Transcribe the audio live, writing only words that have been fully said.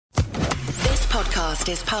podcast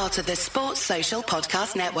is part of the Sports Social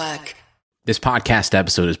Podcast Network. This podcast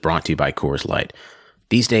episode is brought to you by Coors Light.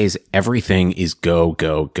 These days, everything is go,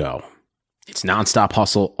 go, go. It's nonstop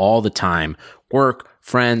hustle all the time. Work,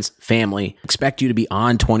 friends, family expect you to be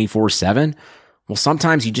on 24/7. Well,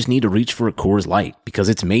 sometimes you just need to reach for a Coors Light because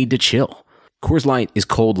it's made to chill. Coors Light is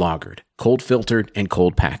cold lagered, cold filtered, and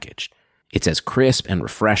cold packaged. It's as crisp and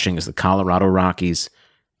refreshing as the Colorado Rockies.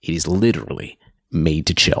 It is literally made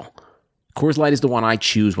to chill. Coors Light is the one I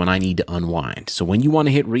choose when I need to unwind. So when you want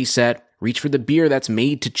to hit reset, reach for the beer that's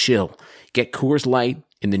made to chill. Get Coors Light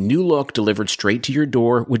in the new look delivered straight to your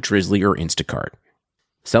door with Drizzly or Instacart.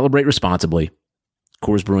 Celebrate responsibly.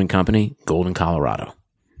 Coors Brewing Company, Golden, Colorado.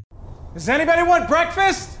 Does anybody want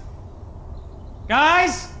breakfast?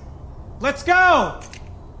 Guys, let's go.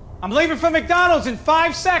 I'm leaving for McDonald's in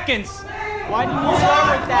 5 seconds. Why didn't you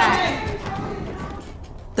start with that?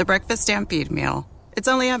 The Breakfast Stampede Meal. It's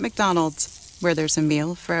only at McDonald's, where there's a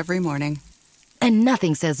meal for every morning. And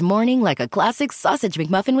nothing says morning like a classic sausage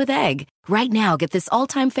McMuffin with egg. Right now, get this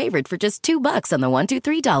all-time favorite for just $2 on the $1, $2,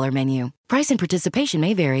 $3 menu. Price and participation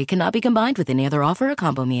may vary. Cannot be combined with any other offer or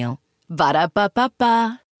combo meal.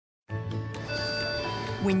 Ba-da-ba-ba-ba.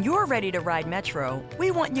 When you're ready to ride Metro, we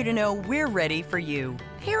want you to know we're ready for you.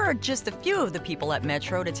 Here are just a few of the people at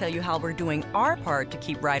Metro to tell you how we're doing our part to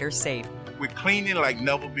keep riders safe. We're cleaning like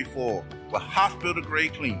never before. We're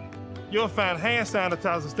hospital-grade cleaning. You'll find hand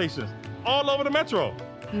sanitizer stations all over the Metro.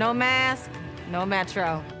 No mask, no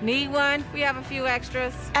Metro. Need one? We have a few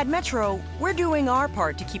extras. At Metro, we're doing our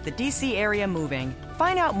part to keep the D.C. area moving.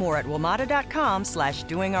 Find out more at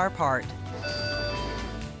WMATA.com/doingourpart.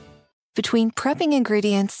 Between prepping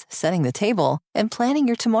ingredients, setting the table, and planning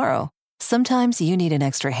your tomorrow, sometimes you need an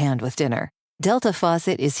extra hand with dinner. Delta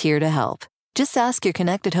Faucet is here to help. Just ask your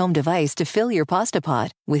connected home device to fill your pasta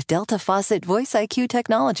pot with Delta Faucet Voice IQ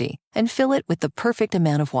technology and fill it with the perfect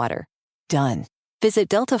amount of water. Done. Visit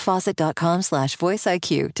deltafaucet.com/Voice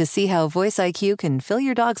IQ to see how Voice IQ can fill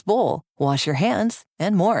your dog's bowl, wash your hands,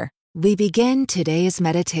 and more. We begin today's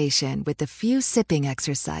meditation with a few sipping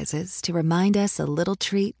exercises to remind us a little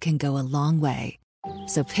treat can go a long way.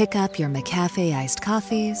 So pick up your McCafe iced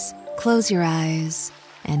coffees, close your eyes,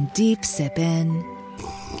 and deep sip in.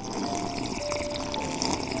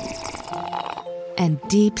 And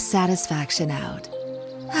deep satisfaction out.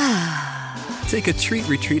 Take a treat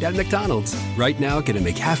retreat at McDonald's. Right now, get a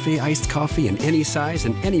McCafe iced coffee in any size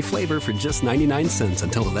and any flavor for just 99 cents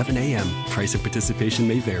until 11 a.m. Price and participation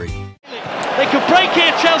may vary. They could break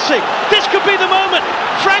here, Chelsea. This could be the moment.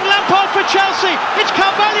 Frank Lampard for Chelsea. It's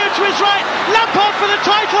Carvalho to his right. Lampard for the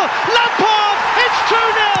title. Lampard! It's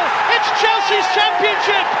 2-0. It's Chelsea's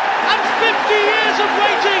championship. And 50 years of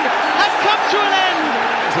waiting have come to an end.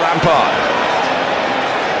 It's Lampard.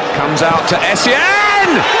 Comes out to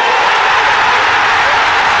Essien!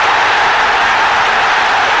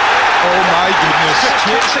 Oh my goodness.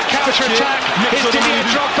 Classic counter-attack. It's Didier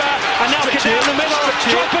Drogba. And now get down the middle.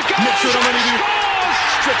 Drogba goes.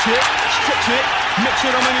 Stretch it. Stretch it. Make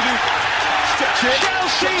sure I'm going to do. Stretch it.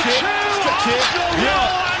 Chelsea 2, Arsenal 0.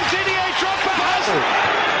 And Didier Drogba has.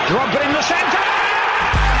 Drogba in the centre.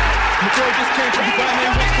 McCoy just came from the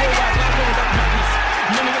Ghanaian West forward.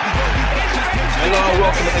 Hello,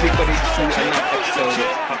 welcome everybody to another episode of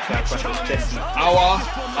Touchline Questions Chelsea Hour.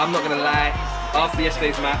 I'm not going to lie, after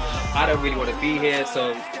yesterday's match, I don't really want to be here, so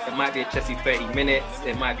it might be a Chelsea 30 minutes,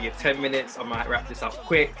 it might be a 10 minutes, I might wrap this up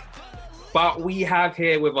quick. But we have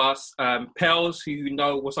here with us Pels, who you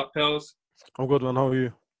know. What's up, Pels? I'm good, man. How are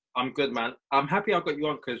you? I'm good, man. I'm happy I got you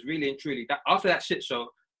on because really and truly, after that shit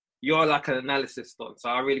show, you're like an analyst on, so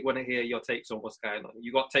I really want to hear your takes on what's going on.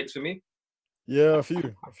 You got takes for me? Yeah, a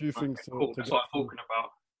few things. Cool. That's what I'm talking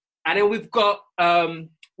about. And then we've got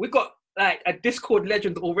like a Discord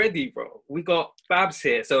legend already, bro. We got Babs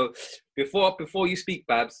here. So before you speak,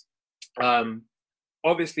 Babs,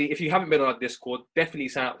 obviously if you haven't been on our Discord, definitely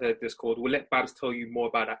sign up to the Discord. We'll let Babs tell you more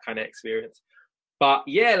about that kind of experience. But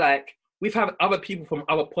yeah, like we've had other people from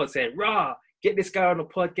other pods saying, "Rah, get this guy on the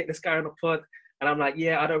pod, get this guy on the pod." And I'm like,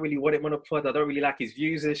 yeah, I don't really want him on a pod. I don't really like his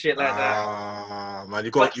views and shit like that. Man, you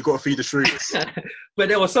got to feed the streets. But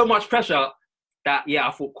there was so much pressure that, yeah,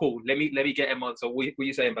 I thought, cool, let me get him on. So what are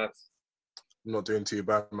you saying, Babs? I'm not doing too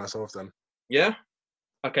bad myself then. Yeah?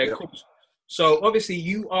 Okay, yep. Cool. So obviously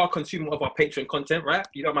you are a consumer of our Patreon content, right?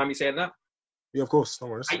 You don't mind me saying that? Yeah, of course. No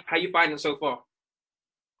worries. How you finding it so far?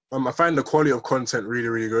 I find the quality of content really,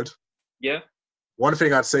 really good. Yeah? One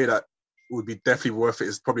thing I'd say that would be definitely worth it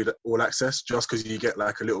is probably the all access, just because you get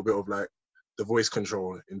like a little bit of like the voice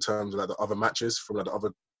control in terms of like the other matches from like the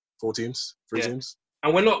other three teams.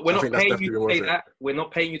 And we're not paying you to say that. We're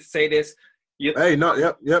not paying you to say this. Hey, no,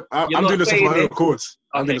 yep. I'm doing this off my own accords.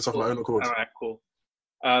 I'm doing this off my own accords. All right, cool.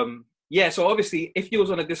 Yeah, so obviously, if you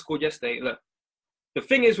was on a Discord yesterday, look, the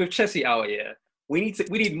thing is with Chelsea Hour, we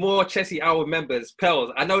need more Chelsea Hour members.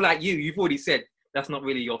 Pels, I know, like you've already said that's not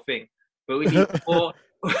really your thing, but we need more.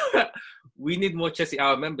 We need more Chelsea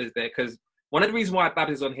Hour members there, because one of the reasons why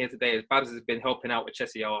Babs is on here today is Babs has been helping out with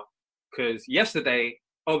Chelsea Hour. Because yesterday,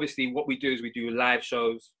 obviously, what we do is we do live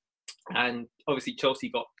shows, and obviously Chelsea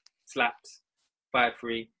got slapped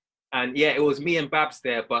 5-3, and yeah, it was me and Babs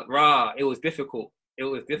there, but it was difficult. It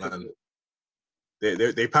was difficult. Man,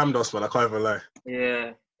 they pammed us, man. I can't even lie.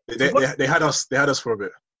 Yeah. They had us. They had us for a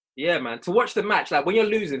bit. Yeah, man. To watch the match, like when you're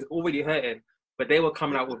losing, it's already hurting. But they were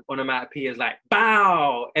coming out with onomatopoeias like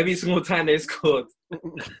 "bow" every single time they scored.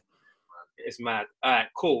 It's mad. All right,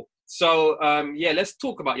 cool. So let's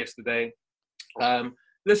talk about yesterday.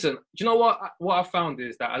 Listen, do you know what? What I found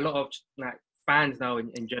is that a lot of like fans now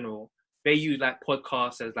in general, they use like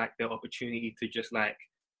podcasts as like their opportunity to just like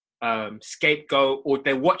scapegoat, or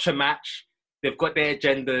they watch a match, they've got their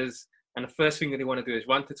agendas, and the first thing that they want to do is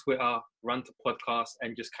run to Twitter, run to podcasts,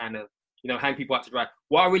 and just kind of, hang people out to dry.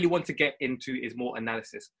 What I really want to get into is more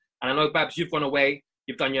analysis. And I know, Babs, you've gone away,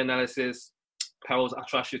 you've done your analysis. Pels, I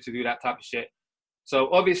trust you to do that type of shit.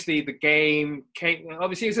 So obviously the game came,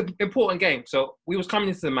 obviously it's an important game. So we was coming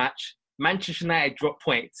into the match, Manchester United dropped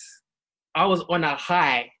points. I was on a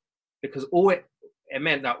high because it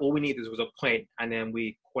meant that all we needed was a point, and then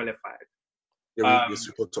we qualified. Yeah, we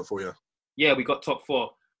got top 4, yeah. Yeah, we got top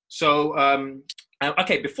 4. So,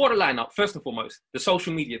 okay, before the lineup, first and foremost, the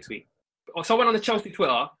social media tweet. Someone on the Chelsea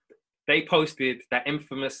Twitter, they posted that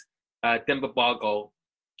infamous Demba Ba goal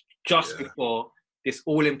just before this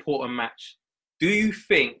all-important match. Do you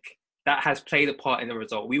think that has played a part in the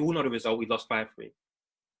result? We all know the result. We lost 5-3.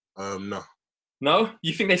 No. No?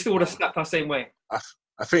 You think they still would have slapped our same way? I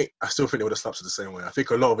still think they would have slapped us the same way. I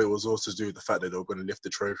think a lot of it was also to do with the fact that they were going to lift the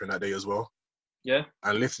trophy on that day as well. Yeah.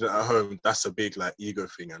 And lifting it at home, that's a big like ego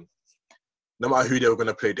thing. And no matter who they were going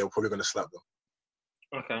to play, they were probably going to slap them.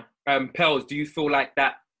 Okay. Pels, do you feel like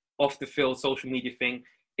that off the field social media thing,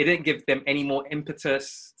 it didn't give them any more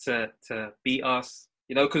impetus to beat us?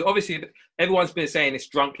 Because obviously everyone's been saying it's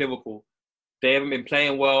drunk Liverpool. They haven't been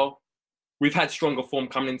playing well. We've had stronger form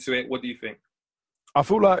coming into it. What do you think? I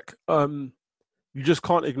feel like you just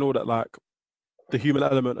can't ignore that, like the human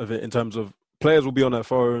element of it in terms of players will be on their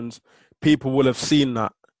phones. People will have seen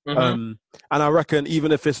that. Mm-hmm. And I reckon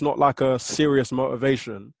even if it's not like a serious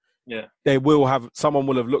motivation, someone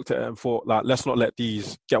will have looked at it and thought, like, let's not let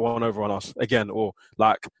these get one over on us again, or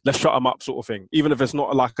like, let's shut them up sort of thing. Even if it's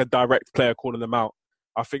not like a direct player calling them out,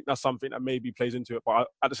 I think that's something that maybe plays into it. But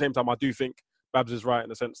at the same time, I do think Babs is right in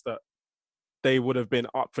the sense that they would have been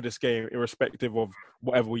up for this game irrespective of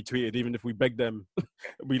whatever we tweeted, even if we begged them.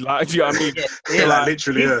 We like, do you know what I mean? Yeah, like,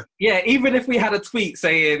 literally, yeah. Yeah, even if we had a tweet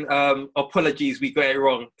saying, apologies, we got it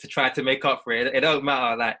wrong, to try to make up for it, it don't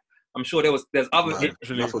matter. Like, I'm sure there's other issues.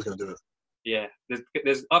 Nothing's going to do it. Yeah,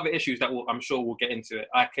 there's other issues that I'm sure we'll get into it.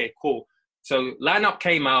 Okay, cool. So lineup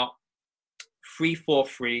came out,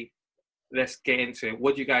 3-4-3. Let's get into it.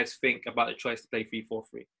 What do you guys think about the choice to play 3-4-3?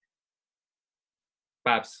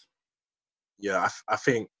 Babs? Yeah, I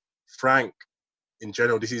think Frank, in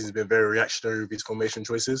general, this season has been very reactionary with his formation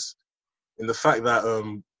choices. In the fact that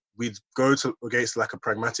we'd go against like a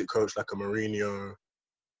pragmatic coach like a Mourinho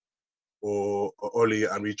or Oli,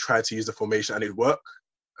 and we try to use the formation and it'd work.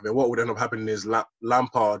 I mean, what would end up happening is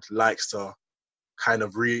Lampard likes to kind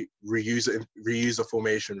of reuse the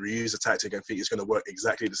formation, reuse the tactic, and think it's going to work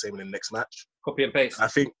exactly the same in the next match. Copy and paste. I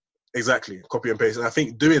think, exactly, copy and paste. And I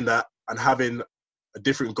think doing that and having a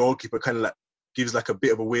different goalkeeper kind of like gives like a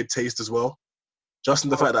bit of a weird taste as well. Just in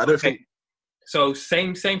the fact that I don't think... So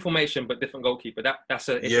same formation, but different goalkeeper. That's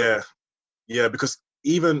a issue. Yeah, because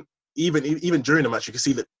even during the match, you can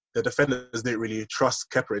see that the defenders didn't really trust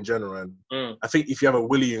Kepa in general. And I think if you have a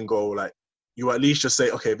Willian goal, like, you at least just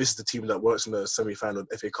say, okay, this is the team that works in the semi-final of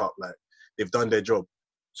the FA Cup. Like, they've done their job.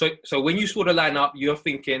 So when you saw the lineup, you're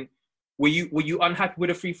thinking, were you unhappy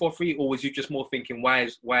with a 3-4-3, or was you just more thinking, why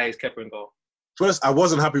is Kepa in goal? First, I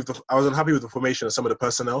wasn't happy with the formation and some of the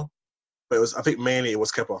personnel, but I think mainly it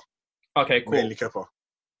was Kepa. Okay, cool. Mainly Kepa.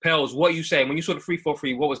 Pels, what are you saying? When you saw the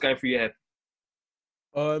 3-4-3, what was going through your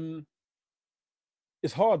head?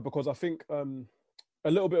 It's hard because I think a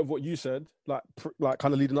little bit of what you said, like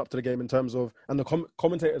kind of leading up to the game in terms of, and the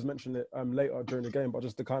commentators mentioned it later during the game, but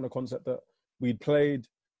just the kind of concept that we'd played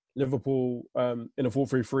Liverpool in a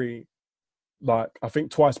 4-3-3, like I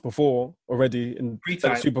think twice before already in 3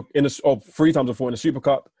 times. 3 times before in the Super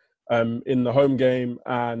Cup, in the home game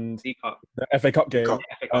and the FA Cup game.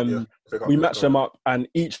 We matched them up, and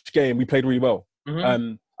each game we played really well.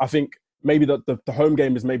 I think maybe the home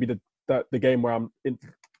game is maybe the game where I'm in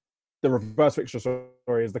the reverse fixture.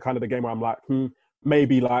 Sorry, is the kind of the game where I'm like,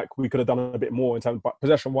 maybe like we could have done a bit more in terms, but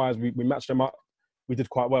possession wise, we matched them up. We did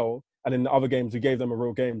quite well, and in the other games we gave them a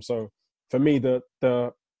real game. So for me, the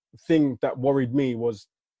thing that worried me was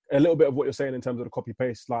a little bit of what you're saying in terms of the copy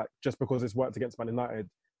paste. Like, just because it's worked against Man United,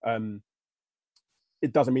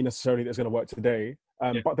 it doesn't mean necessarily that it's going to work today.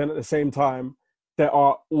 But then at the same time, there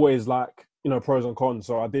are always like, you know, pros and cons.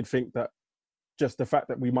 So I did think that just the fact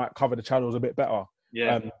that we might cover the channels a bit better,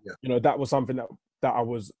 you know, that was something that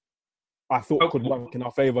I thought could work in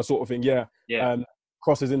our favour, sort of thing.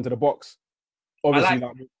 Crosses into the box. Obviously,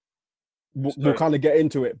 we'll kind of get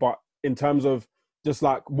into it, but in terms of just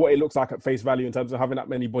like what it looks like at face value, in terms of having that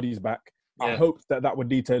many bodies back, I hoped that would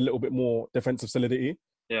lead to a little bit more defensive solidity.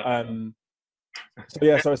 So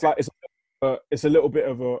it's like it's a little bit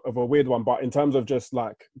of a weird one, but in terms of just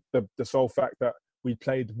like the sole fact that we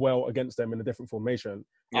played well against them in a different formation,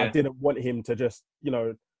 I didn't want him to just, you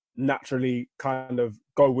know, naturally kind of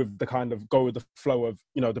go with the flow of,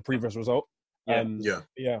 you know, the previous result.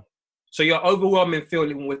 So your overwhelming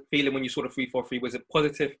feeling when you saw the 3-4-3, was it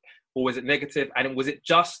positive or was it negative? And was it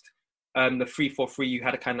just the 3-4-3 you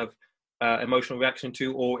had a kind of emotional reaction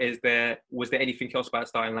to, or was there anything else about the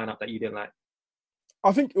starting lineup that you didn't like?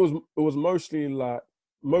 I think it was mostly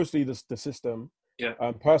the system.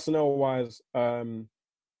 Personnel wise,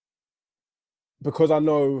 because I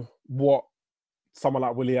know what someone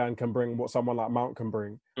like Willian can bring, what someone like Mount can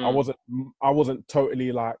bring. I wasn't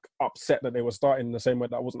totally like upset that they were starting the same way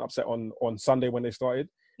that I wasn't upset on Sunday when they started.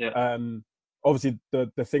 Obviously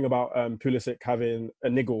the thing about Pulisic having a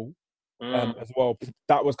niggle as well,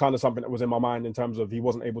 that was kind of something that was in my mind in terms of he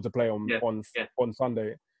wasn't able to play on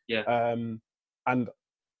Sunday. And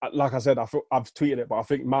like I said, I've tweeted it, but I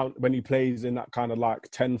think Mount, when he plays in that kind of like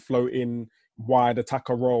 10 floating wide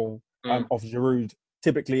attacker role of Giroud,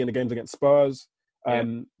 typically in the games against Spurs,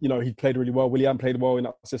 you know, he played really well. Willian played well in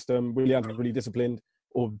that system. Willian was really disciplined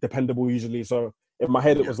or dependable usually. So in my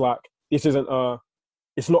head, it was like, this isn't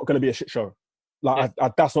it's not going to be a shit show. Like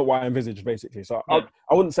that's not what I envisaged, basically. So I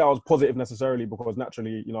wouldn't say I was positive necessarily, because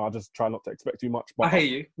naturally, you know, I just try not to expect too much. But I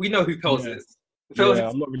hear you. We know who Pels is.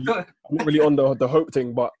 I'm not really on the hope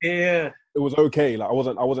thing, but it was okay. Like I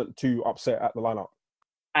wasn't too upset at the lineup.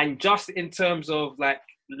 And just in terms of like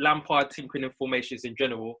Lampard tinkering in formations in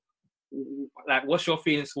general, like what's your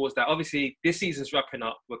feelings towards that? Obviously, this season's wrapping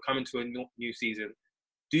up. We're coming to a new season.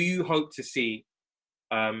 Do you hope to see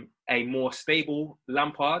a more stable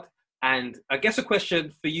Lampard? And I guess a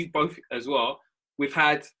question for you both as well. We've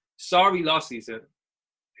had Sarri last season,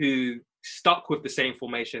 who stuck with the same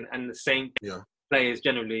formation and the same players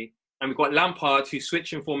generally. And we've got Lampard, who's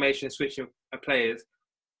switching formation, switching players.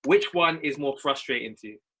 Which one is more frustrating to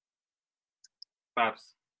you?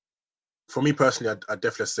 Babs? For me personally, I'd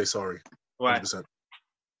definitely say Sarri. Right. 100%.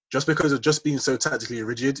 Just because of just being so tactically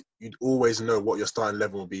rigid, you'd always know what your starting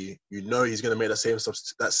level will be. You know he's going to make that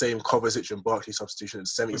same Kovacic and Barkley substitution in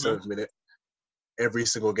the 77th minute every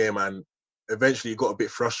single game, and eventually it got a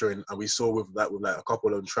bit frustrating. And we saw with like a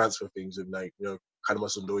couple of transfer things with like, you know, Kadima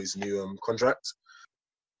Sundoi's new contract.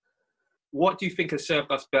 What do you think has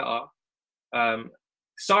served us better?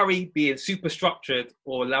 Sarri being super structured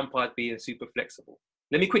or Lampard being super flexible?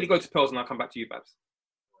 Let me quickly go to Pels and I'll come back to you, Babs.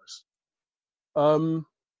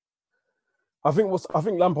 I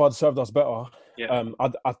think Lampard served us better.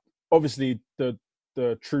 I obviously the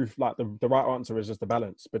truth, like the right answer is just the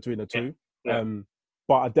balance between the two.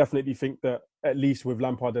 But I definitely think that at least with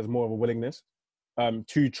Lampard, there's more of a willingness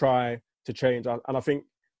to try to change. And I think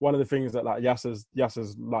one of the things that like Yasser's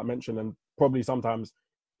like mentioned, and probably sometimes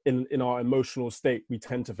in our emotional state we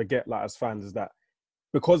tend to forget, like as fans, is that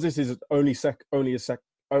because this is only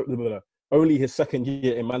his second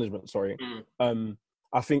year in management.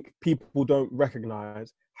 I think people don't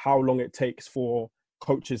recognise how long it takes for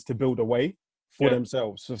coaches to build a way for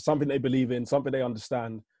themselves. So something they believe in, something they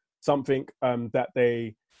understand, something that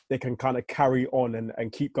they can kind of carry on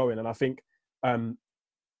and keep going. And I think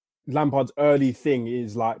Lampard's early thing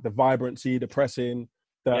is like the vibrancy, the pressing,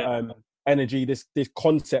 the energy, this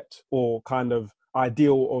concept or kind of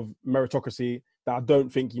ideal of meritocracy that I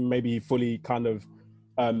don't think he maybe fully kind of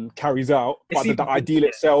carries out. But the ideal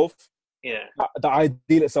itself... the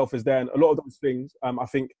ideal itself is there, and a lot of those things, I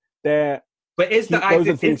think they're. But is the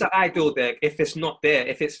ideal there? If it's not there,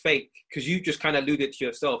 if it's fake, because you just kind of alluded to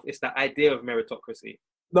yourself, it's the idea of meritocracy.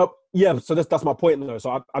 No, so that's my point, though.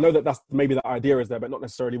 So I know that that's maybe the idea is there, but not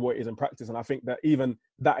necessarily what it is in practice. And I think that even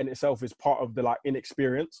that in itself is part of the like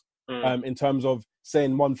inexperience in terms of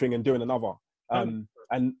saying one thing and doing another, and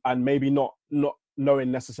maybe not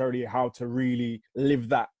knowing necessarily how to really live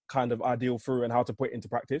that kind of ideal through and how to put it into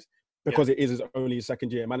practice, because it is only his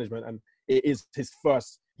second year in management and it is his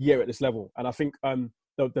first year at this level. And I think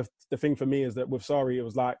the thing for me is that with Sarri, it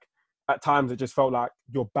was like at times it just felt like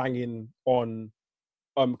you're banging on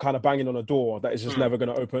a door that is just never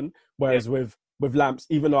going to open. Whereas with Lamps,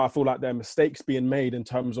 even though I feel like there are mistakes being made in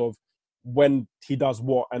terms of when he does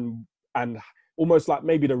what and almost like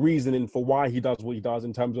maybe the reasoning for why he does what he does,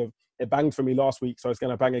 in terms of it banged for me last week, so it's going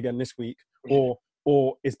to bang again this week, or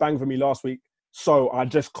it's banged for me last week, so I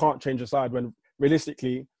just can't change the side, when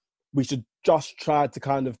realistically we should just try to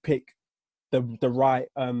kind of pick the right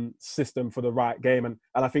system for the right game. And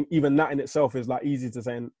I think even that in itself is like easy to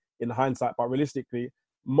say in hindsight, but realistically,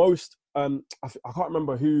 most I can't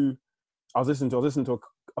remember who I was listening to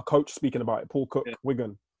a coach speaking about it, Paul Cook,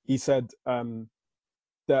 Wigan. He said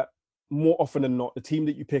that more often than not, the team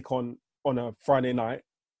that you pick on a Friday night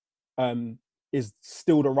is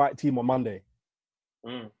still the right team on Monday.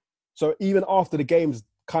 So even after the game's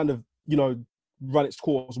kind of, run its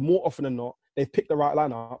course, more often than not, they've picked the right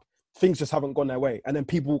lineup, things just haven't gone their way. And then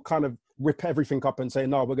people kind of rip everything up and say,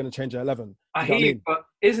 no, we're going to change 11. I hear you, but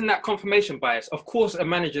isn't that confirmation bias? Of course, a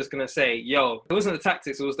manager's going to say, yo, it wasn't the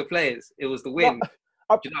tactics, it was the players, it was the win.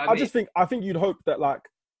 I think you'd hope that like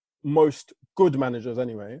most good managers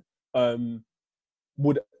anyway, are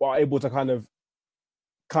able to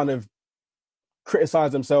kind of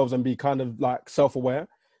criticize themselves and be kind of like self-aware.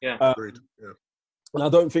 Agreed. Yeah. And I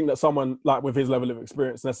don't think that someone like with his level of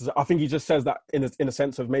experience necessarily, I think he just says that in a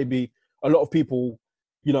sense of maybe a lot of people,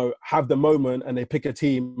 have the moment and they pick a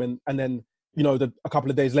team and then, a couple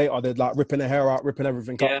of days later, they're like ripping their hair out, ripping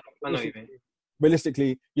everything up. Yeah, I know what you mean.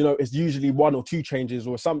 Realistically, it's usually one or two changes,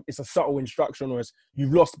 or it's a subtle instruction, or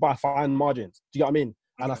you've lost by fine margins. Do you get what I mean?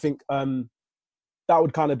 And I think that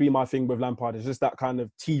would kind of be my thing with Lampard, is just that kind of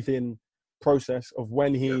teeth-in process of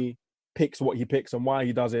when he picks what he picks and why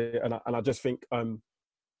he does it. And I just think I'm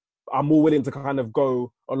more willing to kind of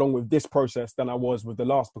go along with this process than I was with the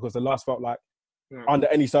last, because the last felt like under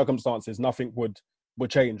any circumstances, nothing would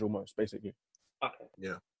change almost, basically. Okay.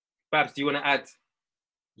 Yeah. Babs, do you want to add?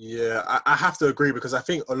 Yeah, I have to agree, because I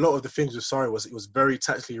think a lot of the things with Sarri it was very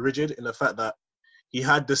tactically rigid in the fact that he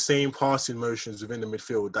had the same passing motions within the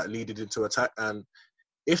midfield that leaded into attack. And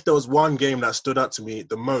if there was one game that stood out to me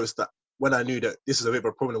the most, that when I knew that this is a bit of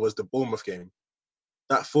a problem, was the Bournemouth game.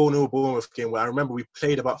 That 4-0 Bournemouth game, where I remember we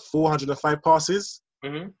played about 405 passes,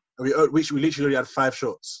 and we literally only had 5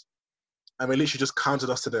 shots. And they literally just counted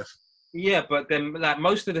us to death. Yeah, but then like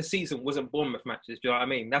most of the season wasn't Bournemouth matches. Do you know what I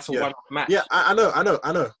mean? That's a one-off match. Yeah, I know. I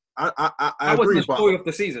agree. That was the story of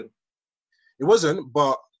the season. It wasn't,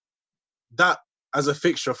 but that as a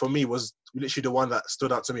fixture for me was literally the one that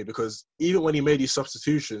stood out to me, because even when he made these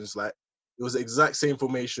substitutions, like it was the exact same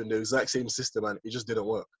formation, the exact same system, and it just didn't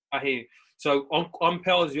work. I hear you. So on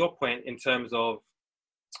Pearl's your point in terms of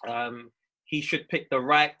he should pick the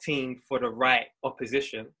right team for the right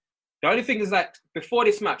opposition. The only thing is that before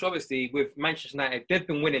this match, obviously, with Manchester United, they've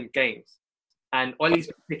been winning games. And Ollie's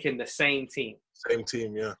been picking the same team. Same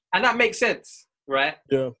team, yeah. And that makes sense, right?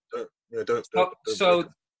 Yeah.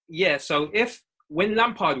 So if when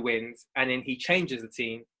Lampard wins and then he changes the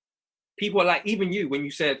team, people are like, even you, when you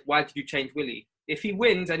said, why did you change Willie? If he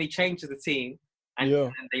wins and he changes the team and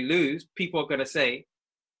they lose, people are going to say,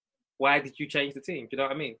 why did you change the team? Do you know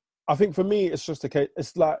what I mean? I think for me, it's just a case.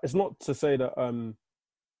 It's not to say that...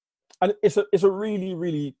 And it's a really,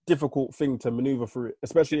 really difficult thing to maneuver through,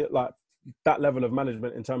 especially at like that level of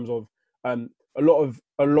management, in terms of a lot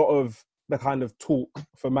of the kind of talk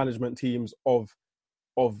for management teams of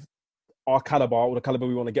our caliber, or the caliber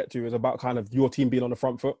we want to get to, is about kind of your team being on the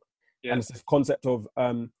front foot. Yeah. And it's this concept of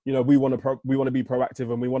we want to be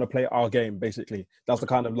proactive and we want to play our game, basically. That's the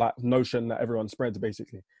kind of like notion that everyone spreads,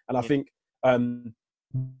 basically. And I think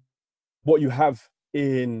what you have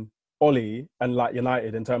in Ollie and like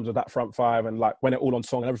United in terms of that front five, and like when it all on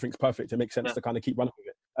song and everything's perfect, it makes sense to kind of keep running with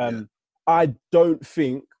it. I don't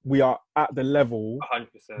think we are at the level 100%.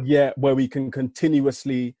 yet where we can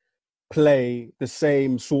continuously play the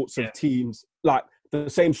same sorts of teams, like the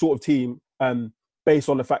same sort of team, based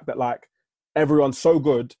on the fact that like everyone's so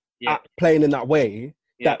good at playing in that way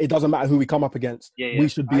that it doesn't matter who we come up against. We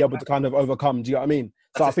should be able to kind of overcome. Do you know what I mean?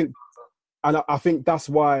 So I think, and I think that's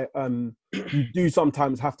why you do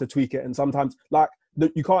sometimes have to tweak it. And sometimes, like,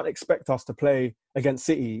 you can't expect us to play against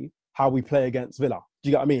City how we play against Villa. Do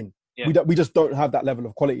you get what I mean? Yeah. We just don't have that level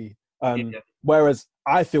of quality. Whereas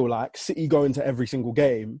I feel like City go into every single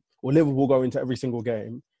game, or Liverpool go into every single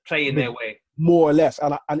game, playing their way, more or less.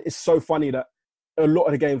 And it's so funny that a lot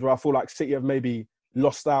of the games where I feel like City have maybe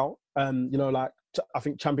lost out. Like I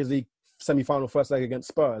think Champions League semi-final first leg against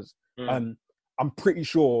Spurs. I'm pretty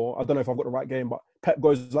sure, I don't know if I've got the right game, but Pep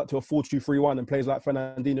goes like to a 4-2-3-1 and plays like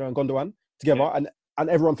Fernandinho and Gundogan together, and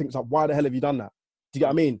everyone thinks like, why the hell have you done that? Do you get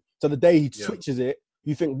what I mean? So the day he switches it,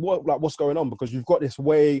 you think, what's going on? Because you've got this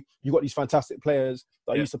way, you've got these fantastic players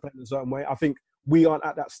that are used to playing in a certain way. I think we aren't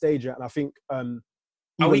at that stage yet, and I think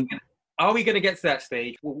are we going to get to that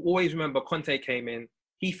stage? We'll always remember Conte came in,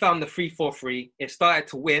 he found the 3-4-3, it started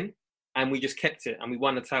to win, and we just kept it, and we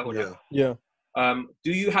won the title. Yeah.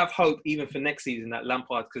 Do you have hope even for next season that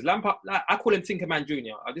Lampard, because Lampard, I call him Tinkerman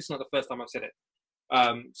Jr. This is not the first time I've said it.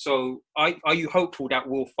 So are you hopeful that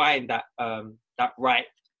we'll find that right,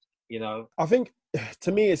 I think,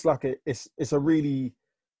 to me, it's like it's a really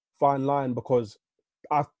fine line, because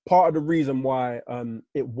part of the reason why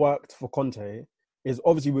it worked for Conte is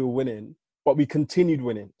obviously we were winning, but we continued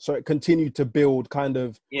winning. So it continued to build kind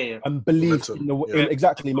of belief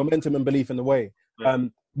momentum. Momentum and belief in the way.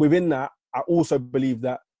 Within that, I also believe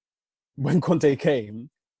that when Conte came,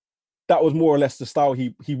 that was more or less the style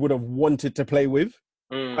he would have wanted to play with.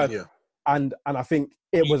 And I think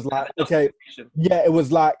it was like, it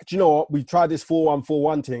was like, do you know what? We tried this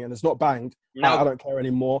 4-1-4-1 thing and it's not banged. No. I don't care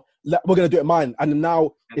anymore. We're going to do it mine. And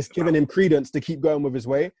now it's giving him credence to keep going with his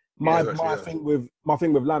way. My thing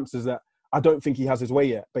with Lamps is that I don't think he has his way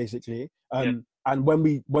yet, basically. And when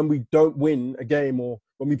we don't win a game, or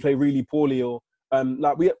when we play really poorly, or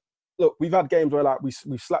we've had games where like we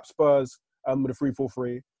slapped Spurs with a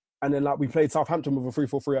 3-4-3, and then like we played Southampton with a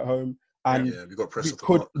 3-4-3 at home, and we got pressed.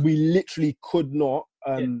 We literally could not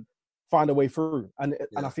find a way through, and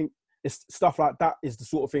I think it's stuff like that is the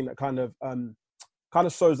sort of thing that kind of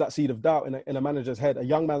sows that seed of doubt in a manager's head, a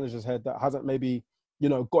young manager's head that hasn't maybe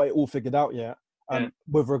got it all figured out yet,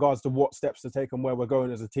 with regards to what steps to take and where we're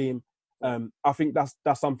going as a team. I think that's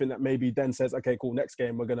something that maybe then says, okay, cool, next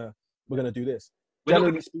game we're gonna do this.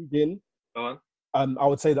 Generally speaking, I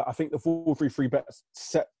would say that I think the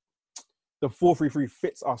 4-3-3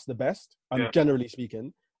 fits us the best, generally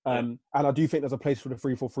speaking. And I do think there's a place for the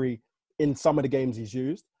 3-4-3 in some of the games he's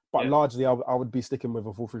used, but largely I would be sticking with a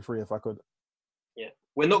 4-3-3 if I could. Yeah,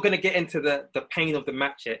 we're not going to get into the pain of the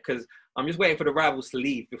match yet, because I'm just waiting for the rivals to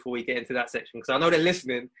leave before we get into that section, because I know they're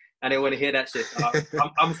listening and they want to hear that shit.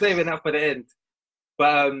 I'm saving that for the end.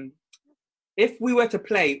 But if we were to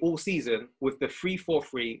play all season with the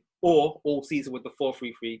 3-4-3 or all season with the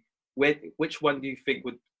 4-3-3, which one do you think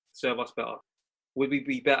would serve us better? Would we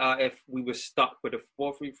be better if we were stuck with a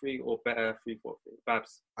 4-3-3 or better 3-4-3?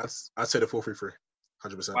 Babs? I'd say the 4-3-3,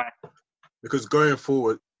 100%. Why? Because going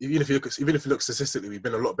forward, even if you look statistically, we've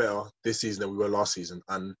been a lot better this season than we were last season,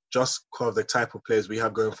 and just because of the type of players we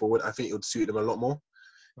have going forward, I think it would suit them a lot more.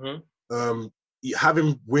 Mm-hmm.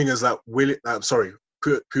 Having wingers like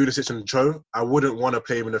Pulisic and Cho, I wouldn't want to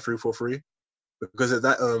play him in a 3-4-3, because of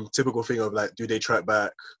that typical thing of like, do they track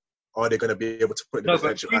back? Are they going to be able to put in the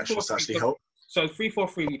defensive actions to actually help? So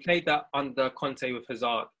 3-4-3, we played that under Conte with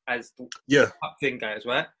Hazard as the thing guys,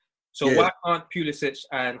 right? So why can't Pulisic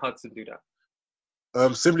and Hudson do that?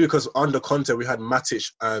 Simply because under Conte we had Matic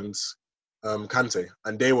and Kante,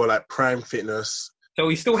 and they were like prime fitness. So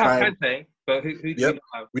we still have Kante, but who do you not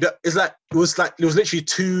have? It was literally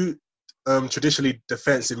two traditionally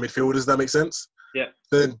defensive midfielders. That makes sense. Yeah.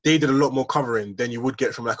 Then they did a lot more covering than you would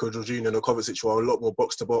get from like a Jorginho and a Kovacic, or a lot more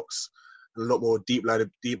box to box, a lot more deep line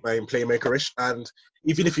playmaker-ish. And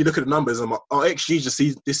even if you look at the numbers, our XG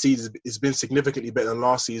this season has been significantly better than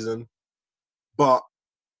last season, but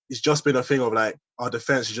it's just been a thing of like our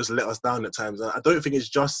defense has just let us down at times. And I don't think it's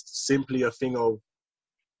just simply a thing of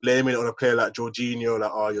blaming it on a player like Jorginho,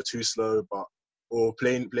 like, you're too slow, or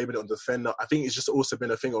blaming it on the defender. I think it's just also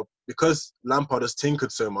been a thing of, because Lampard has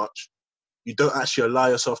tinkered so much, you don't actually allow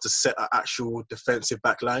yourself to set an actual defensive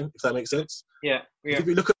back line, if that makes sense. Yeah. If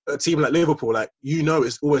you look at a team like Liverpool, like,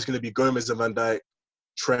 it's always going to be Gomez and Van Dijk,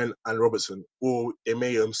 Trent and Robertson, or they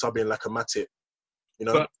may sub in like a Matip,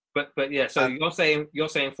 But yeah, so you're saying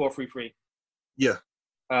 4-3-3. Yeah.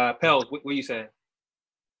 Pels, what are you saying?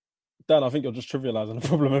 Dan, I think you're just trivialising the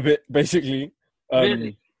problem a bit, basically.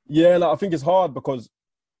 Really? Yeah, I think it's hard because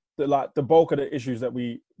the bulk of the issues that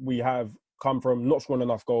we have come from not scoring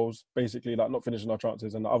enough goals, basically, like not finishing our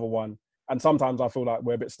chances, and the other one, and sometimes I feel like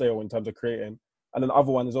we're a bit stale in terms of creating, and then the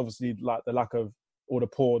other one is obviously like the lack of, or the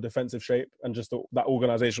poor defensive shape and just that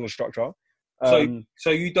organisational structure. So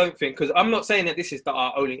you don't think, because I'm not saying that this is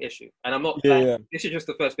our only issue, and I'm not. This is just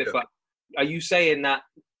the first bit, but are you saying that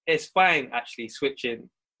it's fine actually switching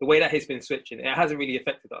the way that he's been switching? It hasn't really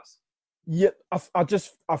affected us. Yeah, I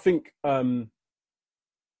think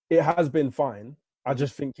it has been fine. I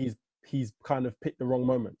just think he's he's kind of picked the wrong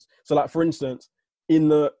moments. So, like for instance, in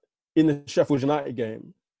the Sheffield United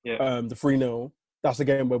game, the 3-0, that's a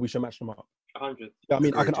game where we should match them up. 100. I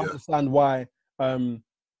mean, I can understand why.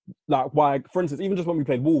 Why, for instance, even just when we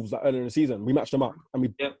played Wolves earlier in the season, we matched them up and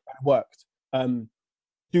it worked.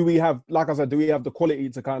 Do we have, like I said, do we have the quality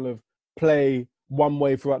to kind of play one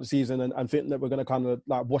way throughout the season and think that we're going to kind of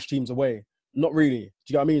like wash teams away? Not really. Do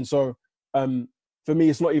you get what I mean? So for me,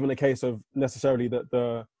 it's not even a case of necessarily that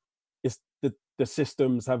the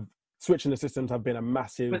systems have switching the systems have been a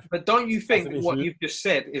massive. But don't you think what you've just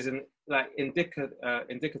said isn't like indicative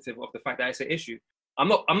of the fact that it's an issue? I'm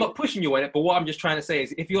not pushing you on it, but what I'm just trying to say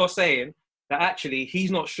is if you're saying that actually he's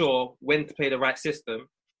not sure when to play the right system,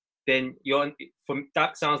 then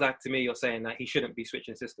that sounds like to me you're saying that he shouldn't be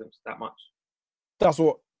switching systems that much. That's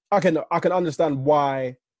what I can understand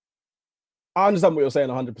why. I understand what you're saying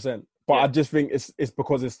 100%, but I just think it's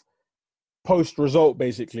because it's post result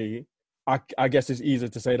basically. I guess it's easier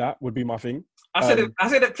to say that would be my thing. I said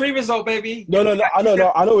it pre-result, baby. No. I know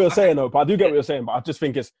what you're saying though, but I do get what you're saying. But I just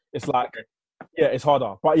think it's like, it's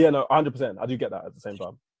harder. But 100%, I do get that at the same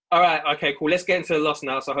time. All right, okay, cool. Let's get into the loss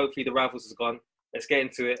now. So hopefully the rivals is gone. Let's get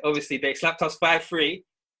into it. Obviously they slapped us 5-3.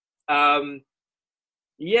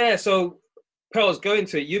 So Pearls, go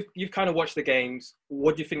into it. You've kind of watched the games.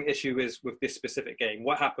 What do you think the issue is with this specific game?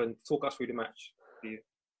 What happened? Talk us through the match.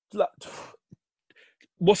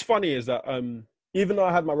 What's funny is that even though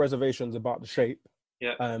I had my reservations about the shape,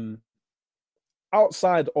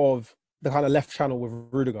 outside of the kind of left channel with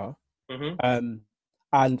Rudiger,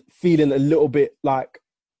 and feeling a little bit like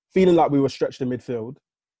we were stretched in midfield,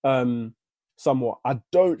 somewhat, I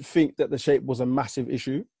don't think that the shape was a massive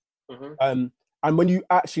issue. And when you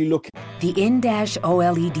actually look... The in-dash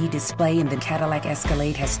OLED display in the Cadillac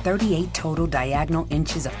Escalade has 38 total diagonal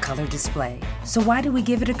inches of color display. So why do we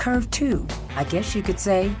give it a curve too? I guess you could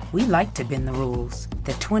say we like to bend the rules.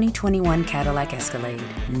 The 2021 Cadillac Escalade.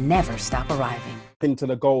 Never stop arriving. Into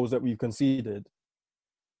the goals that we've conceded,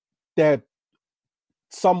 a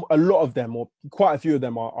lot of them, or quite a few of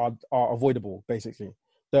them, are avoidable, basically.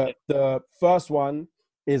 The first one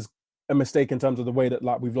is a mistake in terms of the way that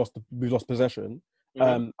we've lost possession.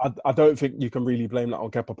 I don't think you can really blame that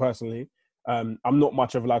on Kepa personally. I'm not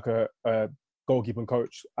much of a goalkeeping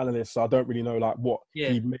coach analyst, so I don't really know what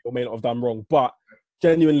he may or may not have done wrong. But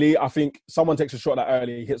genuinely, I think someone takes a shot that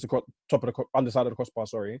early, he hits the top of the underside of the crossbar.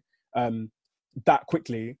 That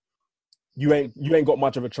quickly, you ain't got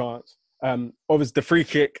much of a chance. Obviously, the free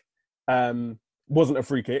kick wasn't a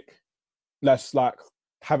free kick. Let's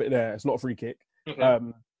have it there. It's not a free kick.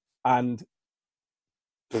 And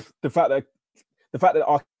the fact that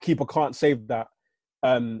our keeper can't save that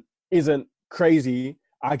isn't crazy.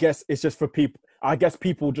 I guess it's just for people. I guess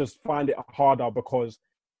people just find it harder because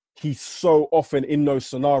he's so often in those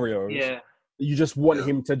scenarios. Yeah. You just want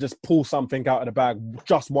him to just pull something out of the bag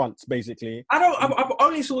just once, basically. I've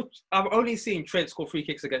only seen Trent score free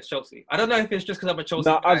kicks against Chelsea. I don't know if it's just because I'm a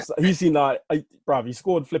Chelsea guy. He's seen that, bruv. He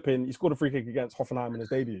scored a free kick against Hoffenheim in his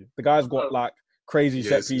debut. The guy's got crazy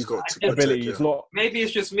set piece ability. It's not. Maybe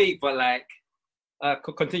it's just me, but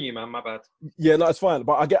continue, man. My bad. Yeah, no, it's fine.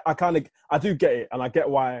 But I do get it, and I get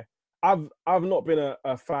why. I've not been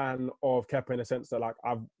a fan of Kepa in a sense that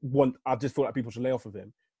I just feel like people should lay off of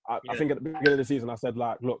him. I think at the beginning of the season I said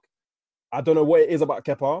look, I don't know what it is about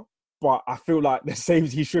Kepa, but I feel like there's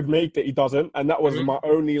saves he should make that he doesn't, and that was my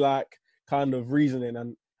only kind of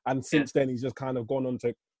reasoning. And since then he's just kind of gone on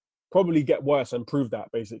to probably get worse and prove that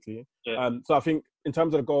basically. So I think in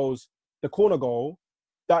terms of the goals, the corner goal,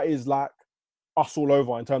 that is us all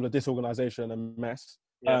over in terms of disorganization and mess.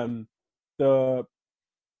 The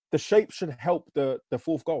shape should help the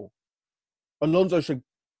fourth goal. Alonso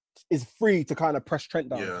is free to kind of press Trent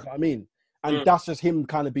down. You know what I mean? And that's just him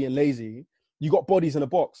kind of being lazy. You got bodies in the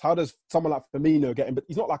box. How does someone like Firmino get in? But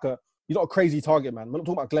he's not a crazy target man. We're not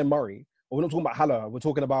talking about Glenn Murray, or we're not talking about Haller. We're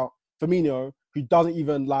talking about Firmino, who doesn't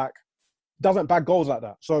even doesn't bag goals like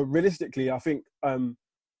that. So realistically, I think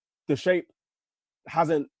the shape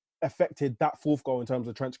hasn't affected that fourth goal in terms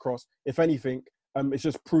of Trent's cross. If anything, it's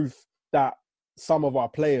just proof that some of our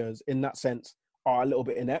players in that sense are a little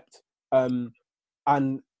bit inept. And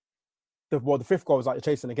the fifth goal is you're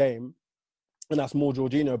chasing the game, and that's more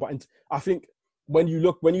Jorginho. But I think when you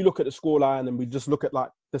look at the scoreline and we just look at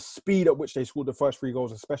the speed at which they scored the first 3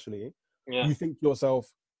 goals, especially, you think to yourself,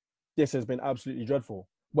 this has been absolutely dreadful.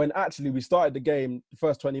 When actually we started the game, the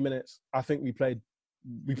first 20 minutes, I think we played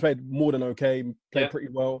more than okay, played pretty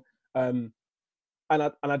well. And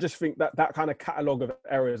I just think that kind of catalogue of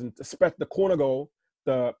errors, and especially the corner goal,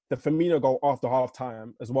 the Firmino goal after half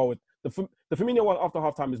time as well. With the Firmino one after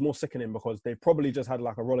half time is more sickening because they probably just had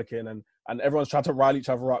like a rollicking and everyone's tried to rile each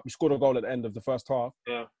other up. We scored a goal at the end of the first half.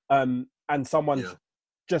 Yeah. And someone's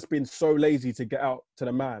just been so lazy to get out to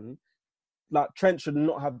the man. Like Trent should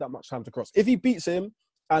not have that much time to cross. If he beats him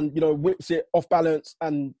and, you know, whips it off balance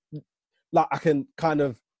and like I can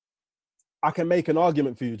make an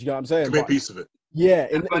argument for you. Do you know what I'm saying? Make peace of it. Yeah,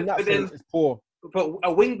 in that sense, it's poor. But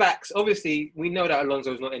a wing backs, obviously, we know that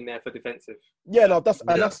Alonso's not in there for defensive. Yeah, no, that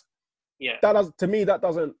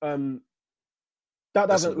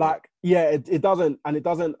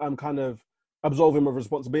doesn't kind of absolve him of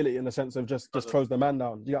responsibility in the sense of just close the man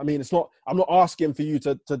down. You know what I mean? It's not. I'm not asking for you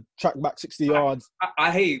to track back 60 yards.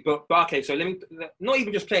 I hear you, but okay. So let me not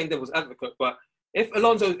even just playing devil's advocate, but if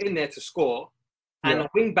Alonso's in there to score, and a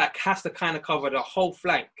wing back has to kind of cover the whole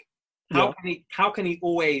flank, how can he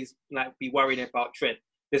always like be worrying about Trent?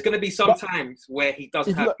 There's going to be some times where he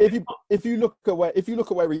doesn't have. If you look at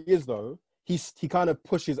where he is though, he kind of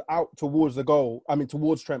pushes out towards the goal. I mean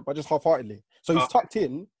towards Trent, but just half-heartedly. So he's tucked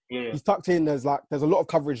in. Yeah. He's tucked in. There's a lot of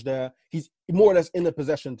coverage there. He's more or less in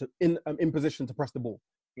position to press the ball.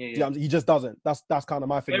 Yeah. You know, he just doesn't. That's kind of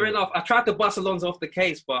my thing. Fair enough. I tried to bust Alonso off the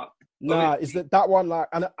case, but is that one like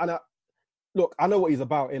look, I know what he's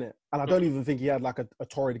about in it, and I don't even think he had like a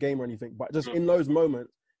torrid game or anything. But just in those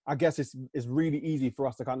moments, I guess it's really easy for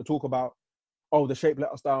us to kind of talk about, oh, the shape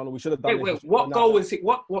let us down, or we should have done. Wait, what goal was he?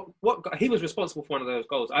 What he was responsible for one of those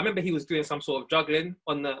goals? I remember he was doing some sort of juggling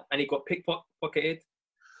and he got pickpocketed.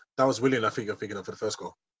 That was Willian, I think you're thinking of for the first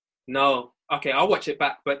goal. No, okay, I'll watch it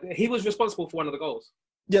back. But he was responsible for one of the goals.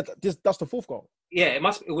 Yeah, that's the fourth goal. Yeah,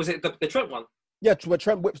 was it the Trent one? Yeah, where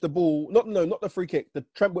Trent whips the ball. Not the free kick.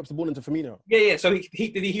 Trent whips the ball into Firmino. Yeah. So did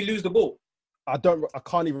he lose the ball? I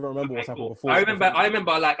can't even remember what's happened before. I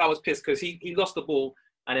remember like I was pissed because he lost the ball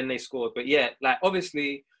and then they scored. But yeah, like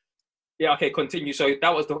obviously, yeah. Okay, continue. So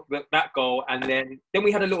that was that goal, and then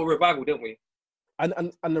we had a little revival, didn't we?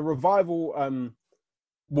 And the revival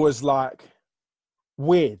was like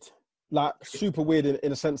weird, like super weird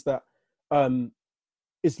in a sense that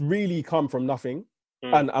it's really come from nothing.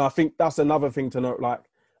 And I think that's another thing to note. Like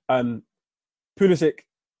Pulisic,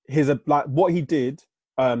 like what he did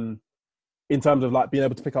in terms of like being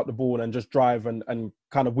able to pick up the ball and just drive and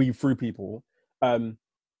kind of weave through people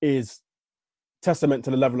is testament to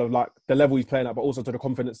the level he's playing at, but also to the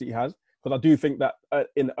confidence that he has. Because I do think that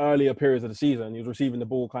in earlier periods of the season, he was receiving the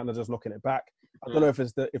ball, kind of just knocking it back. I don't know if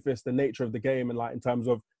it's the nature of the game and like in terms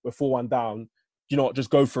of we're 4-1 down, you know, just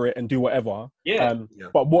go for it and do whatever. Yeah.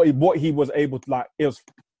 But what he was able to like, it was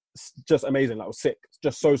just amazing. Like, it was sick,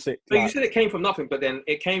 just so sick. So you said it came from nothing, but then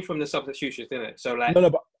it came from the substitutions, didn't it? So like, no.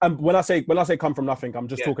 But when I say come from nothing, I'm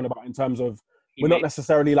just talking about in terms of we're not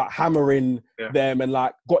necessarily like hammering them and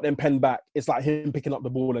like got them penned back. It's like him picking up the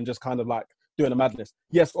ball and just kind of like doing a madness.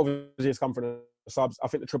 Yes, obviously it's come from the subs. I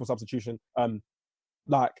think the triple substitution,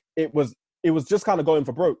 like it was just kind of going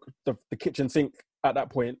for broke. The kitchen sink at that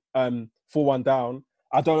point, 4-1 down.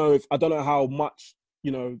 I don't know how much,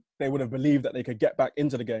 you know, they would have believed that they could get back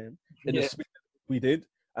into the game in the speed we did.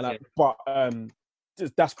 And but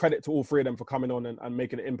that's credit to all three of them for coming on and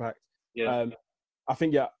making an impact. Yeah.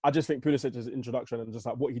 I just think Pulisic's introduction and just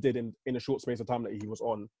like what he did in a short space of time that he was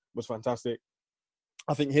on was fantastic.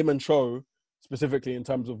 I think him and Cho, specifically in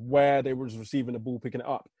terms of where they were receiving the ball, picking it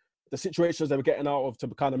up, the situations they were getting out of to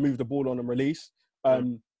kind of move the ball on and release,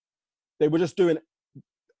 they were just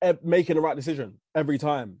making the right decision every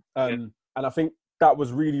time. And I think that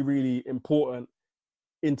was really, really important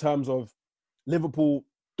in terms of Liverpool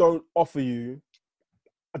don't offer you,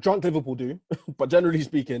 a drunk Liverpool do, but generally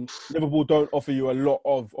speaking, Liverpool don't offer you a lot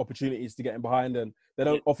of opportunities to get in behind, and they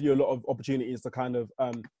don't offer you a lot of opportunities to kind of,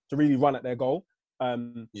 to really run at their goal.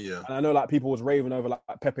 And I know like people was raving over like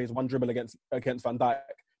Pepe's one dribble against Van Dijk,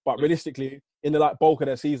 but realistically, in the like bulk of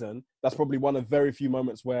their season, that's probably one of very few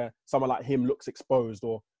moments where someone like him looks exposed,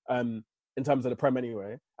 or in terms of the Prem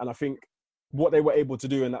anyway. And I think what they were able to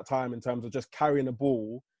do in that time in terms of just carrying the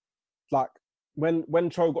ball, like when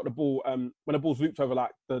Cho got the ball, when the ball swooped over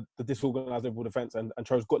like the disorganized Liverpool defense and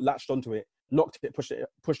Cho's got latched onto it, knocked it, pushed it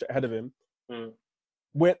ahead of him.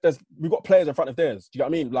 We've got players in front of theirs. Do you know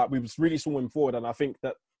what I mean? Like we really saw him forward, and I think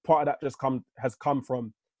that part of that just has come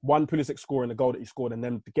from one, Pulisic scoring the goal that he scored, and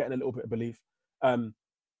then getting a little bit of belief.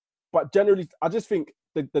 But generally, I just think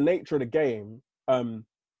the nature of the game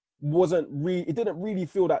it didn't really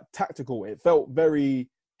feel that tactical. It felt very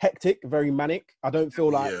hectic, very manic. I don't feel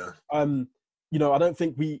like you know, I don't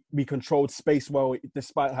think we controlled space well,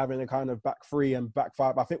 despite having a kind of back three and back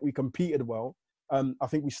five. I think we competed well. I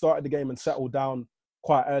think we started the game and settled down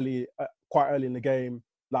quite early in the game,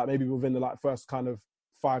 like maybe within the like first kind of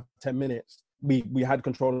 5-10 minutes, we had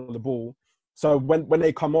control of the ball. So when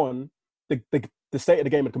they come on, the state of the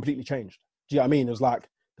game had completely changed. Do you know what I mean? It was like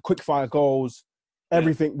the quick fire goals,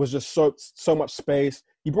 everything was just so much space.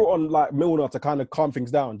 He brought on like Milner to kind of calm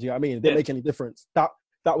things down. Do you know what I mean? It didn't make any difference. That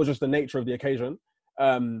was just the nature of the occasion.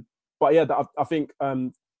 But yeah, I think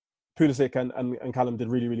Pulisic and Callum did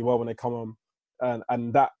really, really well when they come on,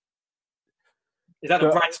 and that. Is that the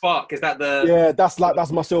bright spark? Is that the? Yeah,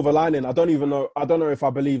 that's my silver lining. I don't know if I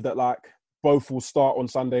believe that like both will start on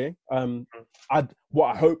Sunday.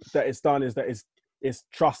 What I hope that it's done is that it's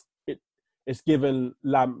trust. It's given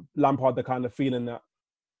Lampard the kind of feeling that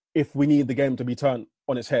if we need the game to be turned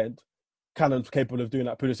on its head, Callum's capable of doing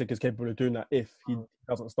that. Pulisic is capable of doing that if he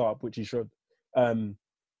doesn't start, which he should.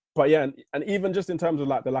 But yeah, and even just in terms of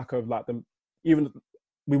like the lack of like them, even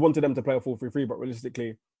we wanted them to play a 4-3-3, but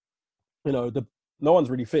realistically, you know, no one's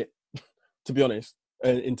really fit, to be honest.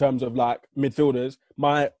 In terms of like midfielders,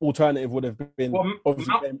 my alternative would have been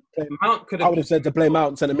Mount could have. I would have said to play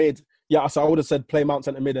Mount centre mid. Yeah, so I would have said play Mount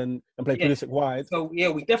centre mid and play Pulisic wide. So yeah,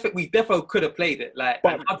 we definitely could have played it like.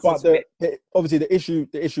 But obviously the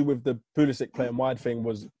issue with the Pulisic playing wide thing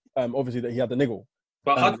was obviously that he had the niggle.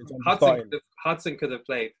 But Hudson could have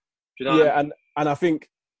played. Do you know? Yeah, and I think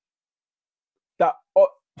that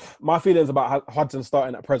my feelings about Hudson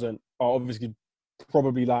starting at present are obviously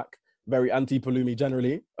probably like very anti-Palumi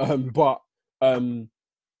generally, but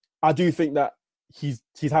I do think that he's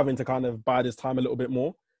having to kind of bide his time a little bit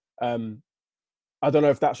more. I don't know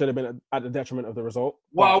if that should have been at the detriment of the result.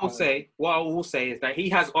 What I will say is that he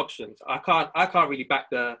has options. I can't really back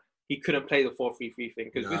he couldn't play the 4-3-3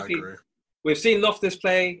 thing because we've seen Loftus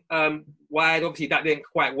play wide. Obviously, that didn't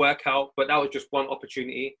quite work out, but that was just one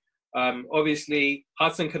opportunity. Obviously,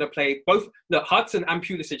 Hudson could have played both. Look, Hudson and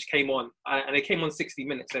Pulisic came on, and they came on 60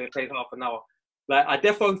 minutes, so they played half an hour. Like, I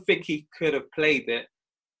definitely think he could have played it,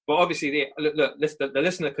 but obviously, the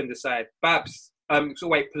listener can decide. Babs, so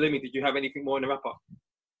wait, Palumi, did you have anything more in the wrap-up?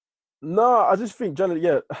 No, I just think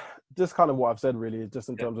generally, just kind of what I've said really, just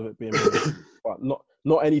in terms of it being, but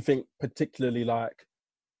not anything particularly like.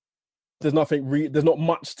 There's not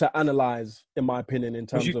much to analyze, in my opinion, in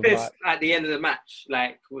terms of like at the end of the match.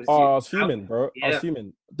 Like, I was fuming, bro. Yeah. I was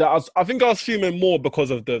fuming. I think I was fuming more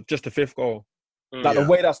because of the fifth goal. Like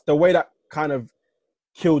the way that kind of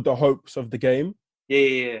killed the hopes of the game.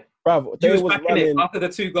 Yeah. Bro, he was backing it after the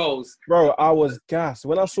 2 goals. Bro, I was gassed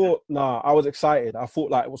when I saw. I was excited. I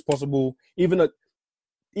thought like it was possible. Even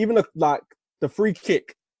like the free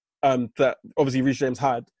kick, that obviously Reece James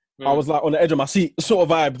had. I was like on the edge of my seat, sort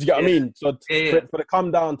of vibe. Do you get what I mean? So for it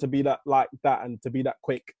come down to be that like that and to be that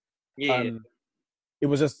quick, it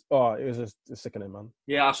was just it's sickening, man.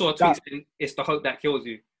 Yeah, I saw a tweet saying it's the hope that kills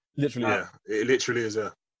you. Literally, it literally is.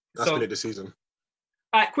 That's been it this season.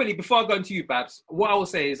 All right, quickly before I go into you, Babs, what I will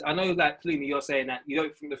say is I know like Palumi, you're saying that you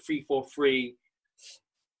don't think the 3-4-3.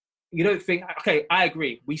 You don't think, okay, I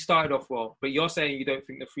agree. We started off well, but you're saying you don't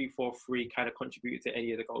think the 3-4-3 kind of contributed to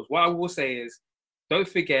any of the goals. What I will say is, don't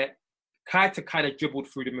forget, Keita kind of dribbled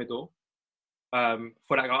through the middle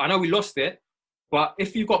for that goal. I know we lost it, but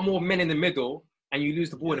if you've got more men in the middle and you lose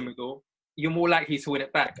the ball in the middle, you're more likely to win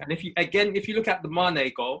it back. And if you look at the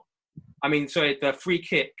Mane goal, the free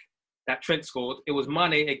kick that Trent scored, it was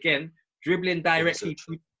Mane again dribbling directly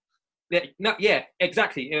through.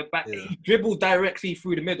 Exactly. He dribbled directly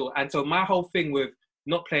through the middle. And so my whole thing with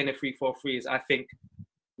not playing a 3-4-3 is I think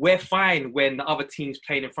we're fine when the other team's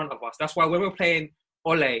playing in front of us. That's why when we're playing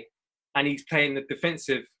Ole and he's playing the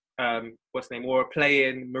defensive, or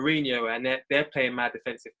playing Mourinho and they're playing mad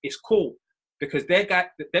defensive, it's cool because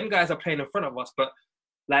them guys are playing in front of us. But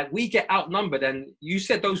like we get outnumbered, and you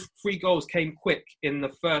said those 3 goals came quick in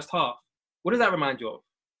the first half. What does that remind you of?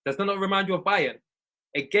 Does that not remind you of Bayern?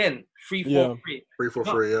 Again, 3-4-3.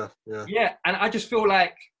 3-4-3, yeah. Yeah, and I just feel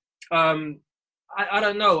like I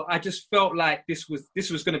don't know. I just felt like this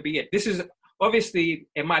was going to be it. This is obviously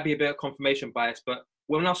it might be a bit of confirmation bias, but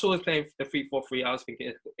when I saw us playing the 3-4-3, I was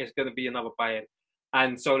thinking it's going to be another Bayern.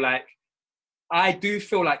 And so like I do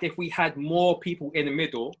feel like if we had more people in the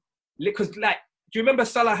middle, because like do you remember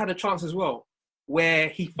Salah had a chance as well where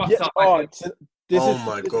he fucked up? My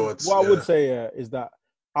God! What I would say is that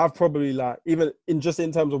I've probably like even in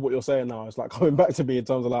terms of what you're saying now, it's like coming back to me in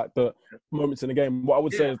terms of like the moments in the game. What I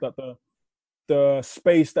would say is that the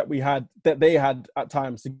space that they had at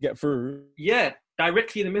times to get through,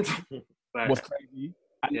 directly in the middle, was crazy.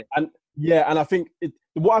 And I think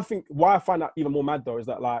why I find that even more mad though is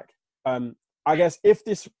that like I guess if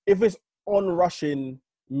it's on rushing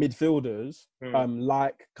midfielders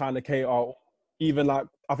like kind of Keita, even like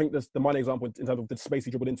I think the money example in terms of the space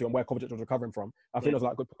he dribbled into and where Kovacic was recovering from, I think those are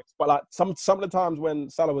like good points. But like some of the times when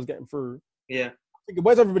Salah was getting through, I think,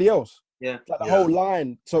 where's everybody else? Yeah, like the whole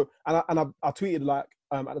line. So I tweeted like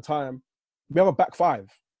at the time, we have a back five,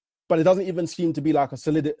 but it doesn't even seem to be like a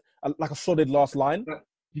solid last line.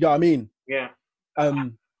 You know what I mean? Yeah.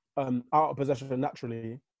 Out of possession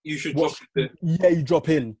naturally. You should drop in. Yeah, you drop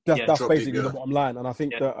in. That's basically in, the bottom line. And I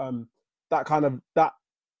think that that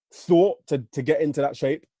thought to get into that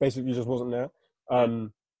shape basically just wasn't there.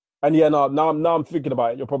 And now I'm thinking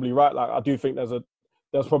about it. You're probably right. Like I do think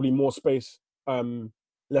there's probably more space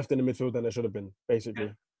left in the midfield than there should have been.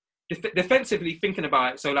 Basically, defensively thinking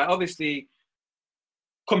about it. So like obviously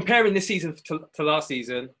comparing this season to last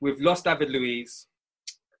season, we've lost David Luiz.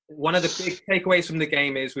 One of the big takeaways from the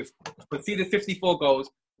game is we've conceded 54 goals.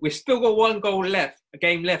 We've still got a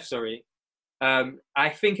game left. I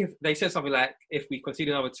think if they said something like, if we concede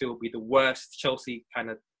another 2, it'll be the worst Chelsea kind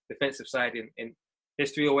of defensive side in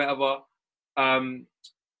history or whatever.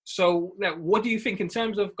 So what do you think in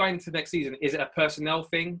terms of going into next season? Is it a personnel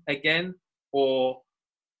thing again? Or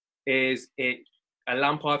is it a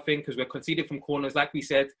Lampard thing? Because we're conceded from corners, like we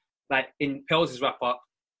said, like in Pels' wrap-up,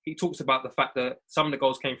 he talks about the fact that some of the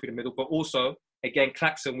goals came through the middle, but also, again,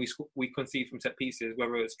 Claxon, we concede from set pieces,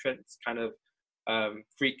 whether it's Trent's kind of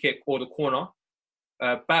free kick or the corner.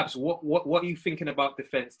 Babs, what are you thinking about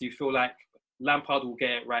defence? Do you feel like Lampard will get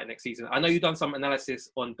it right next season? I know you've done some analysis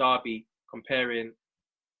on Derby, comparing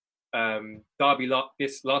Derby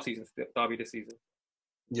this last season to Derby this season.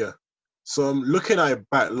 Yeah. So looking at it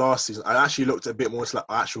back last season, I actually looked a bit more into like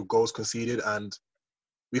actual goals conceded, and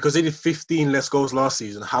we conceded 15 less goals last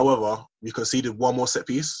season. However, we conceded 1 more set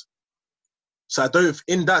piece. So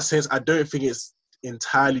in that sense, I don't think it's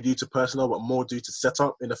entirely due to personnel, but more due to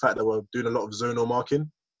setup, in the fact that we're doing a lot of zonal marking.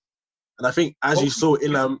 And I think, as you saw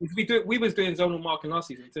in we was doing zonal marking last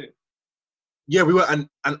season too. Yeah, we were, and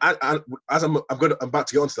as I'm about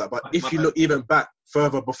to get onto that. But if you look even back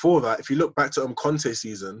further before that, if you look back to Conte's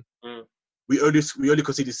season, we only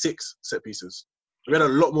conceded 6 set pieces. We had a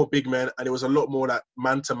lot more big men, and it was a lot more like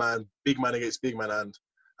man to man, big man against big man, and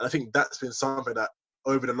I think that's been something that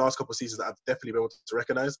over the last couple of seasons that I've definitely been able to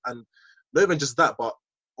recognise. And not even just that, but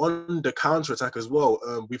on the counter attack as well,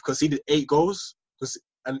 we've conceded 8 goals.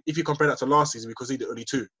 And if you compare that to last season, we conceded only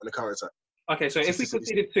 2 on the counter attack. Okay, so if we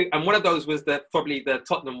conceded 2, and one of those was probably the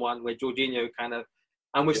Tottenham one where Jorginho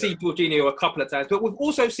and we've seen Jorginho a couple of times, but we've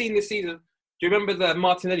also seen this season. Do you remember the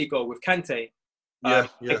Martinelli goal with Kante?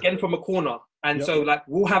 Again from a corner, and so like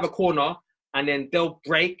we'll have a corner, and then they'll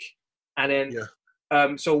break, and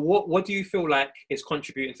then so what do you feel like is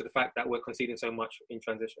contributing to the fact that we're conceding so much in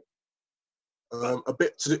transition? I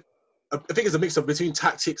think it's a mix of between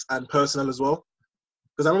tactics and personnel as well.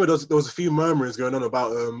 Because I remember there was a few murmurings going on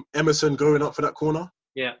about Emerson going up for that corner.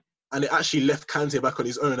 Yeah. And it actually left Kante back on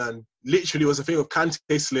his own. And literally was a thing of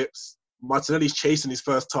Kante slips, Martinelli's chasing his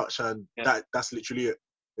first touch, and that's literally it.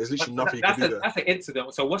 There's literally nothing you can do there. That's an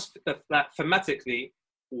incident. So what's thematically,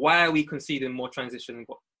 why are we conceding more transitional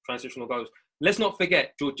goals? Let's not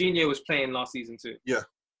forget, Jorginho was playing last season too. Yeah.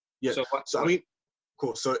 So I mean,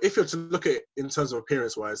 cool. So if you're to look at it in terms of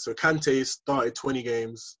appearance-wise, so Kante started 20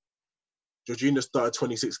 games, Jorginho started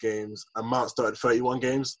 26 games, and Mount started 31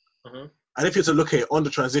 games. Mm-hmm. And if you're to look at it on the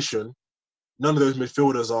transition, none of those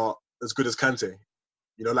midfielders are as good as Kante.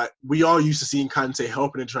 You know, like we are used to seeing Kante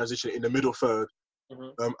helping in transition in the middle third,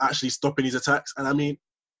 actually stopping his attacks. And I mean,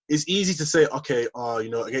 it's easy to say, okay,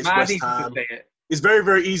 against West Ham, it's very,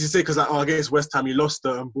 very easy to say because against West Ham, you lost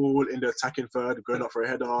the ball in the attacking third, going up for a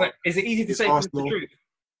header. But is it easy to say because the truth?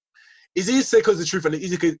 It's easy to say because of the truth, and it's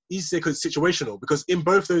easy to say because it's situational. Because in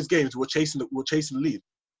both those games, we're chasing the lead.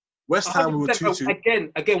 West Ham, we were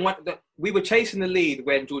 2-2. Again, we were chasing the lead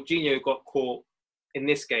when Jorginho got caught in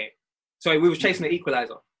this game. So we were chasing the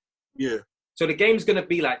equaliser. Yeah. So the game's going to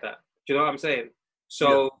be like that. Do you know what I'm saying?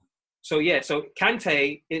 So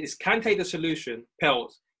Kante, is Kante the solution?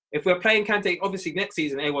 Pels. If we're playing Kante, obviously next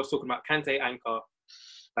season, everyone's talking about Kante anchor,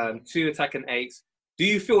 2 attacking 8s. Do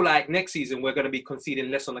you feel like next season we're going to be conceding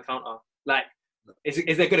less on the counter? Like, is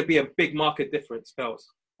there going to be a big market difference, Pels?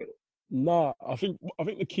 No, I think one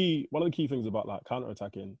of the key things about like counter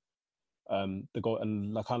attacking, the goal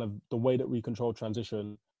and like kind of the way that we control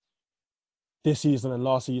transition this season and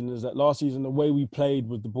last season is that last season the way we played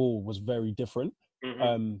with the ball was very different.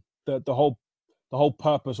 Mm-hmm. The whole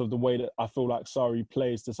purpose of the way that I feel like Sarri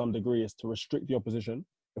plays to some degree is to restrict the opposition.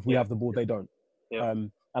 If we have the ball, they don't. Yeah.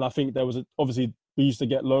 And I think there was obviously we used to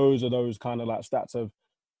get loads of those kind of like stats of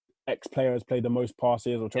X players played the most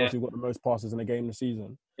passes or Chelsea got the most passes in a game this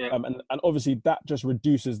season. Yeah. And obviously that just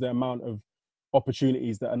reduces the amount of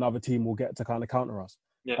opportunities that another team will get to kind of counter us.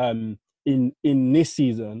 in this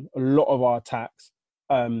season, a lot of our attacks,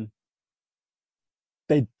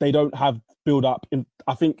 they don't have build up.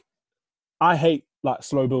 I think I hate like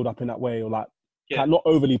slow build up in that way, or like not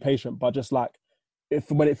overly patient, but just like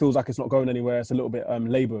when it feels like it's not going anywhere, it's a little bit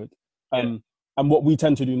laboured. And what we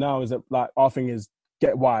tend to do now is that like our thing is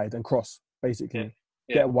get wide and cross, basically.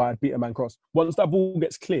 Get wide, beat a man, cross. Once that ball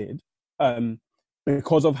gets cleared,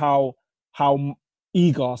 because of how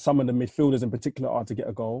eager some of the midfielders in particular are to get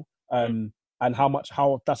a goal, and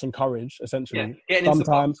how that's encouraged essentially.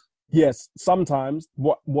 Sometimes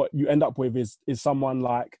what you end up with is someone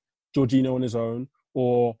like Jorginho on his own,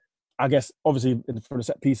 or I guess obviously for the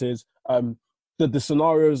set pieces, the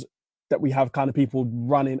scenarios that we have kind of people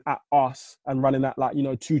running at us and running at like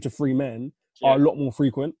 2 to 3 men are a lot more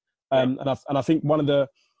frequent. And I think one of the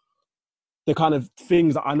kind of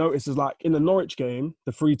things that I noticed is like in the Norwich game,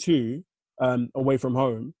 the 3-2 away from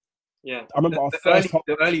home. Yeah, I remember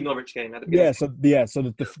the early Norwich game at the beginning. So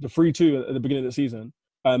the 3-2 at the beginning of the season.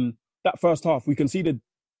 That first half, we conceded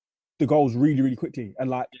the goals really, really quickly, and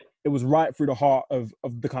like it was right through the heart of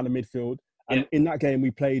the kind of midfield. And in that game,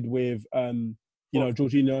 we played with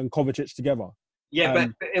Jorginho and Kovacic together. Yeah, but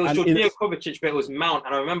it was Jorginho, Kovacic, but it was Mount,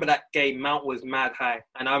 and I remember that game. Mount was mad high,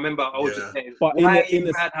 and I remember I was just saying, but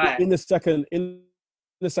in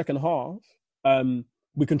the second half,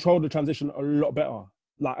 we controlled the transition a lot better,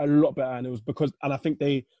 and it was because, and I think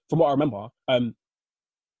from what I remember,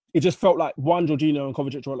 it just felt like Jorginho and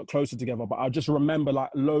Kovacic were a lot closer together. But I just remember like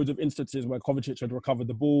loads of instances where Kovacic had recovered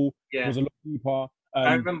the ball, was a lot deeper.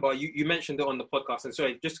 I remember you mentioned it on the podcast, and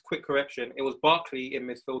sorry, just a quick correction. It was Barkley in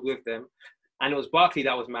midfield with them, and it was Barkley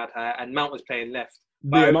that was mad high, and Mount was playing left.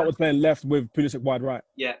 Mount was playing left with Pulisic wide right.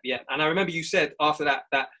 Yeah. And I remember you said after that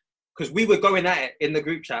because we were going at it in the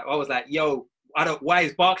group chat, I was like, yo, why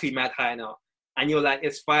is Barkley mad high now? And you were like,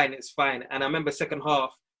 it's fine. And I remember second half,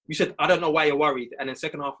 you said, I don't know why you're worried. And then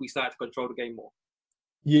second half, we started to control the game more.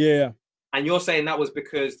 Yeah. And you're saying that was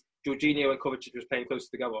because Jorginho and Kovacic was playing closer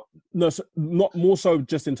together? No, not more so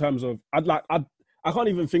just in terms of, I can't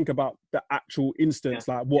even think about the actual instance,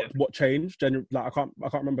 like what changed. Like I can't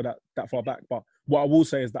remember that far back. But what I will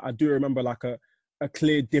say is that I do remember like a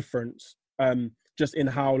clear difference just in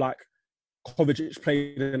how like Kovacic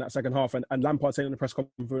played in that second half, and Lampard saying in the press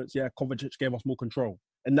conference, Kovacic gave us more control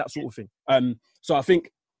and that sort of thing. So I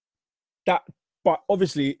think that, but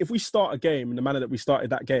obviously if we start a game in the manner that we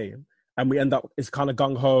started that game and we end up, it's kind of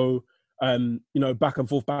gung-ho, back and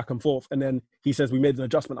forth. And then he says we made an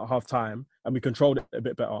adjustment at half time and we controlled it a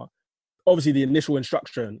bit better. Obviously the initial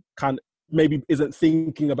instruction maybe isn't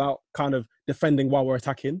thinking about kind of defending while we're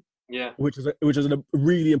attacking. Yeah. Which is a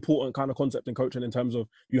really important kind of concept in coaching in terms of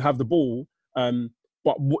you have the ball,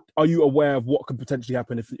 but are you aware of what could potentially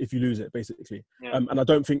happen if you lose it, basically? Yeah. And I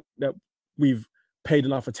don't think that we've paid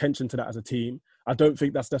enough attention to that as a team. I don't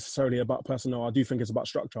think that's necessarily about personnel. I do think it's about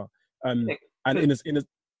structure. And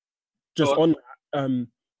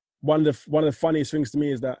one of the funniest things to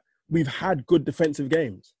me is that we've had good defensive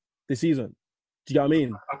games this season. Do you know what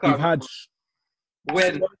I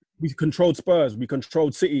mean? We've controlled Spurs, we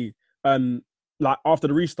controlled City, like after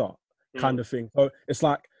the restart kind of thing. So it's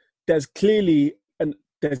like it's clearly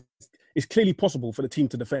possible for the team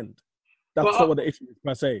to defend. That's not what the issue is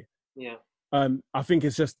per se. Yeah. I think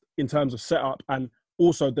it's just in terms of setup and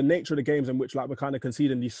also the nature of the games in which like we're kind of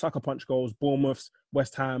conceding these sucker punch goals, Bournemouths,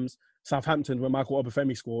 West Ham's, Southampton, where Michael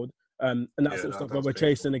Obafemi scored, and that sort of stuff where we're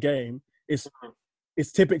chasing the game.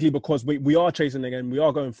 It's typically because we are chasing the game, we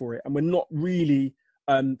are going for it, and we're not really.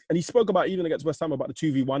 And he spoke about even against West Ham about the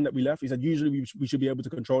 2v1 that we left. He said usually we should be able to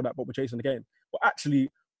control that, but we're chasing the game. But actually,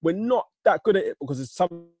 we're not that good at it because it's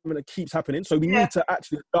something that keeps happening. So we need to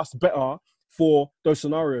actually adjust better for those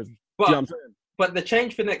scenarios. But, you know what I'm saying? But the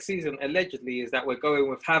change for next season, allegedly, is that we're going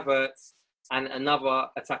with Havertz and another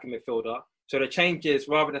attacking midfielder. So the change is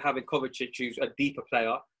rather than having Kovacic, who's a deeper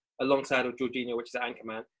player, alongside of Jorginho, which is an anchor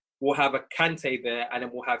man, we'll have a Kante there, and then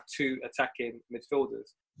we'll have 2 attacking midfielders.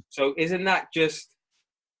 So isn't that just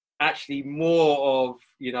actually more of,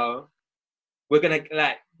 we're going to,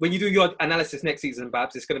 like, when you do your analysis next season,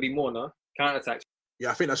 Babs, it's going to be more, no? Counter-attacks.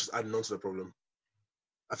 Yeah, I think that's just adding on to the problem.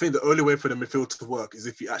 I think the only way for the midfield to work is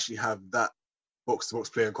if you actually have that box-to-box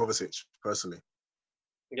player in Kovacic, personally.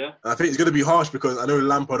 Yeah. And I think it's going to be harsh because I know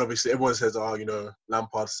Lampard, obviously, everyone says,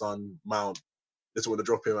 Lampard's son, Mount, they want to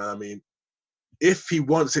drop him. And I mean, if he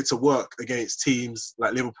wants it to work against teams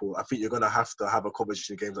like Liverpool, I think you're going to have a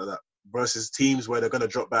Kovacic in games like that. Versus teams where they're going to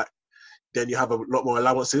drop back, then you have a lot more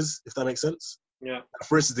allowances, if that makes sense. Yeah.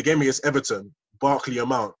 For instance, the game against Everton, Barkley and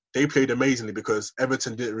Mount, they played amazingly because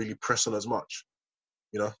Everton didn't really press on as much,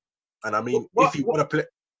 And I mean, if you want to play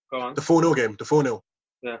the 4-0 game, the 4-0.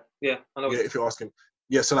 Yeah, I know. Yeah, if you're asking.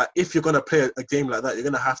 Yeah, so like if you're gonna play a game like that, you're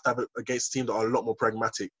gonna have to have it against teams that are a lot more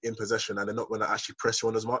pragmatic in possession, and they're not gonna actually press you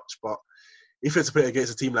on as much. But if you're to play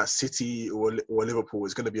against a team like City or Liverpool,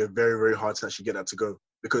 it's gonna be a very, very hard to actually get that to go.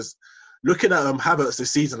 Because looking at Havertz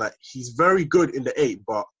this season, like he's very good in the 8,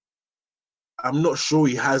 but I'm not sure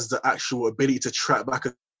he has the actual ability to track back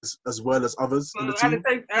as well as others in the team.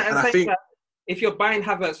 I think if you're buying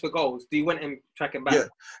Havertz for goals, do you want him tracking back? Yeah,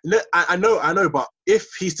 no, I know, but if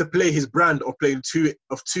he's to play his brand of playing two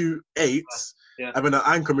 8s, having an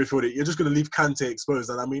anchor midfielder, you're just going to leave Kante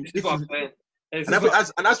exposed. And I mean,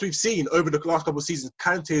 as we've seen over the last couple of seasons,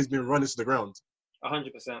 Kante has been running to the ground.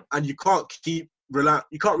 100%. And you can't keep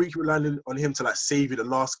relying on him to like save you the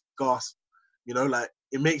last gasp. You know, like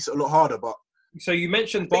it makes it a lot harder. But so you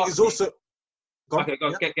mentioned Barkley. It's also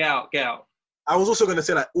get out. I was also going to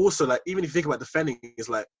say even if you think about defending,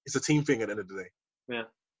 it's a team thing at the end of the day. Yeah.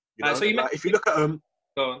 You know? So if you look at go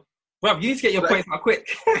on. Rob, you need to get your points out quick.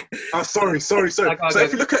 Oh, sorry. So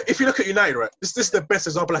if you look at United, right, this is the best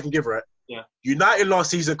example I can give, right? Yeah. United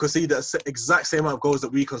last season conceded the exact same amount of goals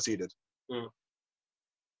that we conceded.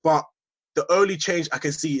 But the only change I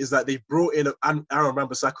can see is that they brought in Aaron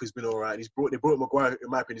Wan-Bissaka, who's been all right. They brought in Maguire, in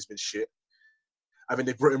my opinion, has been shit. I mean,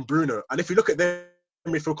 they brought in Bruno. And if you look at their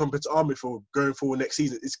midfield compared to our midfield going forward next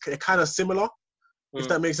season, it's kind of similar, if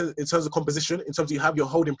that makes sense, in terms of composition. In terms of you have your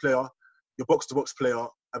holding player, your box-to-box player,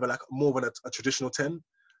 having like more than a traditional 10. And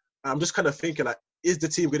I'm just kind of thinking, like, is the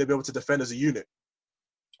team going to be able to defend as a unit?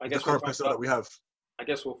 I guess the current personnel that we have. I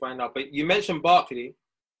guess we'll find out. But you mentioned Barkley.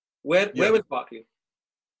 Where was Barkley?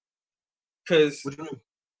 Because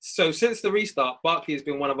so since the restart, Barkley has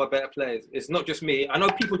been one of our better players. It's not just me. I know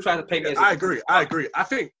people try to paint me as I agree. I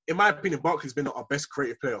think, in my opinion, Barkley's been our best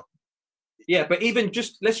creative player. Yeah, but even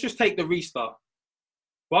let's just take the restart.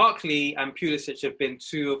 Barkley and Pulisic have been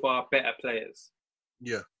two of our better players.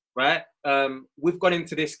 Yeah. Right? We've gone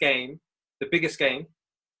into this game, the biggest game.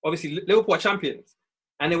 Obviously, Liverpool are champions,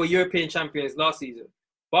 and they were European champions last season.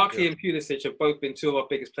 Barkley and Pulisic have both been two of our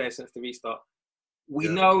biggest players since the restart. We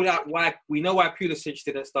know why Pulisic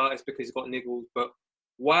didn't start is because he's got niggles, but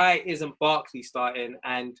why isn't Barkley starting?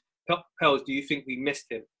 And Pels, do you think we missed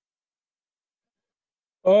him?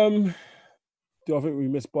 Do I think we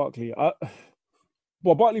missed Barkley?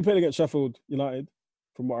 Barkley played against Sheffield United,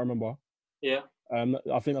 from what I remember. Yeah.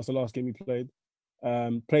 I think that's the last game he played.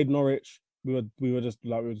 Played Norwich. We were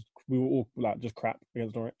all like just crap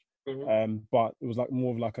against Norwich. Mm-hmm. But it was like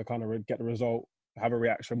more of like a kind of get the result, have a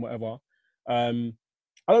reaction, whatever.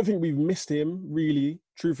 I don't think we've missed him, really,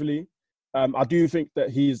 truthfully. I do think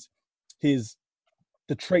that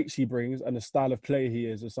the traits he brings and the style of play he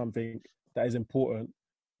is something that is important.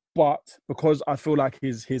 But because I feel like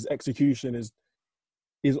his execution is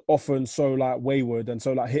often so like wayward and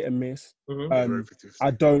so like hit and miss,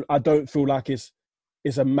 I don't feel like it's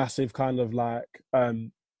a massive kind of like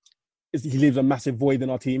he leaves a massive void in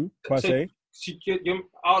our team per se.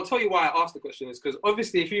 I'll tell you why I asked the question is because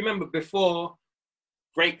obviously if you remember before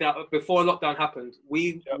lockdown happened,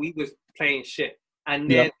 we was playing shit,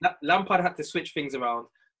 and then Lampard had to switch things around,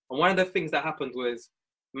 and one of the things that happened was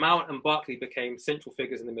Mount and Barkley became central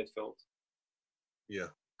figures in the midfield. Yeah.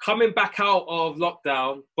 Coming back out of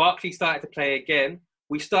lockdown, Barkley started to play again.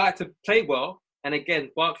 We started to play well, and again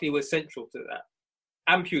Barkley was central to that,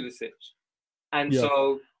 and Pulisic, and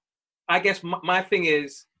so I guess my thing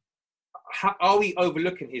is, are we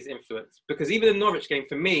overlooking his influence? Because even in the Norwich game,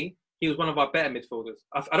 for me, he was one of our better midfielders.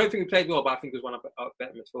 I don't think he played well, but I think he was one of our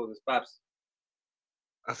better midfielders. Babs?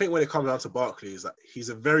 I think when it comes down to Barkley, is that he's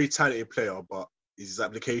a very talented player, but his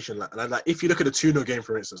application, if you look at the 2-0 game,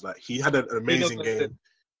 for instance, like he had an amazing game.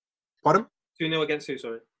 Pardon? 2-0 against who,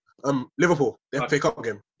 sorry? Liverpool, the FA Cup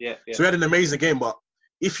game. Yeah. So he had an amazing game, but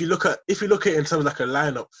if you look at it in terms of like a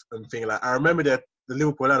lineup and thing, like I remember the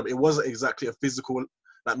Liverpool lineup, it wasn't exactly a physical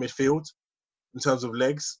like midfield in terms of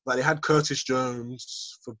legs. Like they had Curtis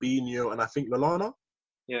Jones, Fabinho, and I think Lallana.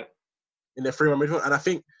 Yeah. In their 3-man midfield, and I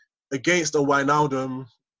think against a Wijnaldum,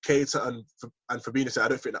 Keita, and Fabinho, I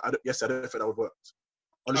don't think that would work.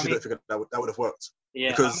 Honestly, I don't think that would have worked.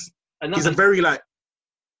 Yeah. Because he's a very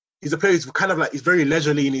he's a player who's kind of like he's very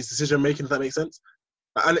leisurely in his decision making. If that makes sense.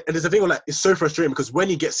 And there's a thing where it's so frustrating because when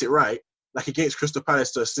he gets it right, like against Crystal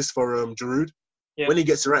Palace to assist for Giroud, when he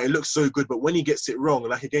gets it right, it looks so good. But when he gets it wrong,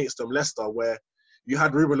 like against Leicester, where you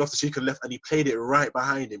had Ruben Loftus-Cheek left and he played it right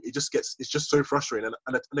behind him, it's just so frustrating.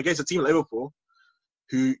 And against a team like Liverpool,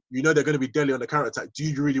 who they're going to be deadly on the counter-attack, do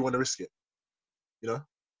you really want to risk it? You know?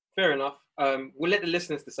 Fair enough. We'll let the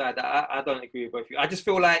listeners decide that. I don't agree with both of you. I just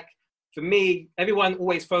feel like, for me, everyone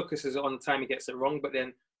always focuses on the time he gets it wrong, but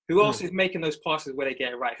then Who else is making those passes where they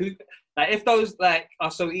get it right? Who, like, if those like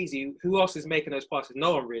are so easy, who else is making those passes?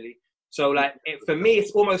 No one really. So like for me,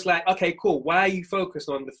 it's almost like, okay, cool. Why are you focused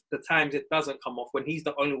on the times it doesn't come off when he's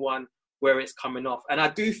the only one where it's coming off? And I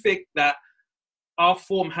do think that our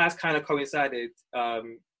form has kind of coincided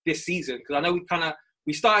this season, because I know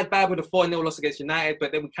we started bad with a 4-0 loss against United,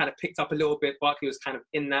 but then we kind of picked up a little bit. Barkley was kind of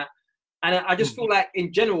in that. And I just feel like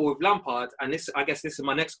in general with Lampard, and I guess this is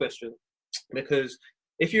my next question, because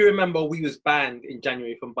if you remember, we was banned in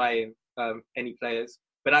January from buying any players,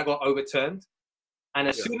 but that got overturned. And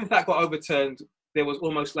as soon as that got overturned, there was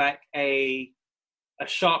almost like a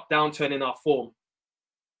sharp downturn in our form.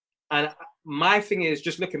 And my thing is,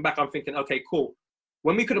 just looking back, I'm thinking, okay, cool.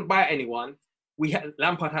 When we couldn't buy anyone,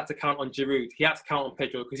 Lampard had to count on Giroud. He had to count on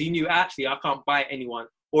Pedro, because he knew, actually, I can't buy anyone,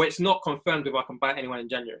 or it's not confirmed if I can buy anyone in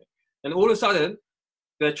January. And all of a sudden,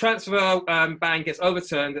 the transfer ban gets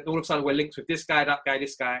overturned, and all of a sudden we're linked with this guy, that guy,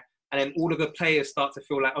 this guy, and then all of the players start to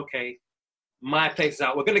feel like, okay, my place is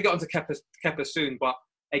out. We're going to get onto Kepa soon, but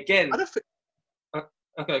again... I don't think...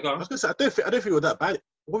 okay, go on. I was going to say, I don't think we were that bad.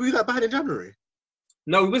 Were we that bad in January?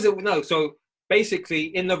 No, it wasn't. No, so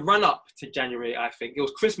basically in the run-up to January, I think, it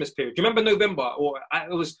was Christmas period. Do you remember November?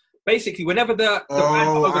 It was basically whenever the I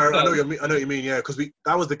know what you mean, yeah, because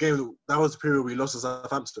that was the game, that was the period we lost to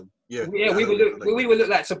Southampton. Yeah, we were look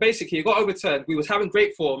like, so basically it got overturned. We was having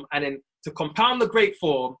great form, and then to compound the great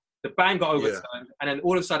form, the ban got overturned, and then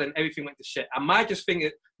all of a sudden everything went to shit. And my thing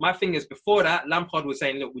is, before that, Lampard was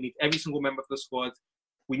saying, look, we need every single member of the squad.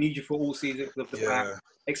 We need you for all seasons of the ban,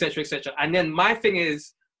 etc., etc. And then my thing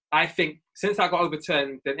is, I think since that got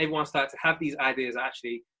overturned, then everyone started to have these ideas.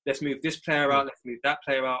 Actually, let's move this player out. Let's move that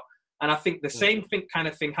player out. And I think the same kind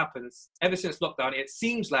of thing happens ever since lockdown. It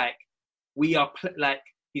seems like we are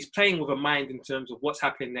he's playing with a mind in terms of what's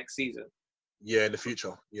happening next season. Yeah, in the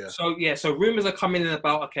future. Yeah. So rumours are coming in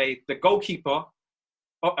about, okay, the goalkeeper,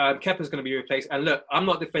 Kepa's going to be replaced. And look, I'm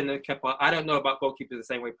not defending Kepa. I don't know about goalkeepers the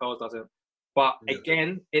same way Pearl doesn't. But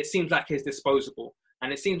again, it seems like he's disposable.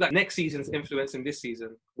 And it seems like next season's influencing this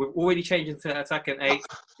season. We're already changing to attacking 8.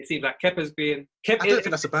 It seems like Kepa's being... I don't think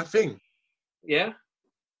that's a bad thing. Yeah?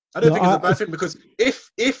 I don't think it's a bad thing, because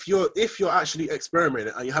if you're actually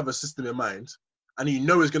experimenting and you have a system in mind and you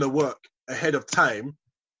know it's going to work ahead of time,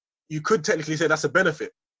 you could technically say that's a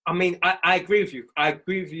benefit. I mean, I agree with you. I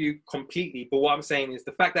agree with you completely. But what I'm saying is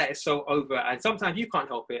the fact that it's so over, and sometimes you can't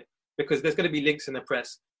help it because there's going to be links in the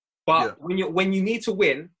press. But when you need to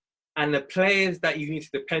win, and the players that you need to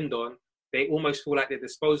depend on, they almost feel like they're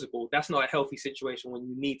disposable. That's not a healthy situation when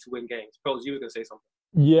you need to win games. Pearls, you were going to say something.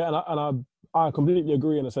 Yeah, and I completely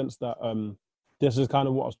agree in the sense that this is kind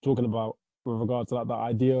of what I was talking about with regards to that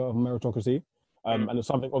idea of meritocracy. And it's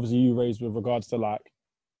something obviously you raised with regards to like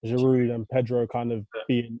Giroud and Pedro kind of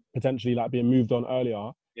being potentially like being moved on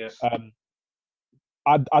earlier. Yes.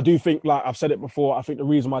 I do think, like I've said it before, I think the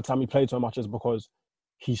reason why Tammy played so much is because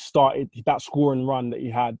he started that scoring run that he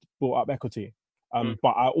had brought up equity. But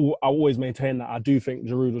I always maintain that I do think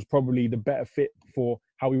Giroud was probably the better fit for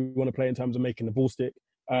how we want to play in terms of making the ball stick.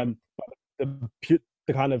 But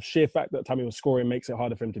the kind of sheer fact that Tammy was scoring makes it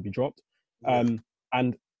harder for him to be dropped. And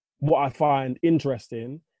what I find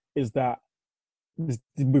interesting is that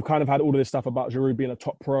we've kind of had all of this stuff about Giroud being a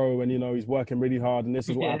top pro and, you know, he's working really hard and this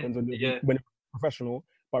is what happens when you're professional.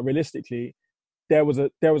 But realistically, there was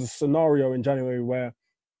a scenario in January where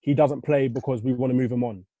he doesn't play because we want to move him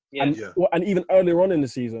on. And even earlier on in the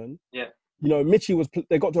season, you know,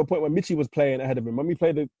 they got to a point where Michy was playing ahead of him. When we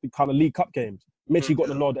played the kind of League Cup games, Michy got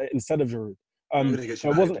the nod instead of Giroud.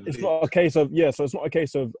 It's not a case of, so it's not a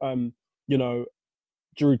case of, you know,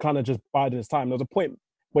 Giroud kind of just biding his time. There was a point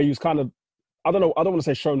where he was kind of, I don't want to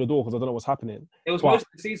say showing the door because I don't know what's happening. It was most of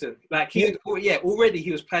the season. Like, already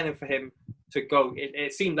he was planning for him to go.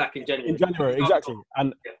 It seemed like in January. In January, exactly.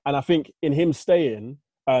 And I think in him staying,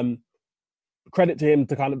 credit to him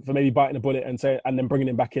for maybe biting a bullet and then bringing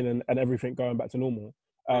him back in and everything going back to normal.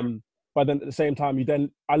 But then at the same time,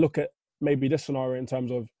 I look at maybe this scenario in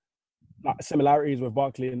terms of like similarities with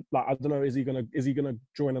Barkley, and like I don't know, is he gonna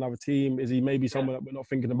join another team? Is he maybe someone that we're not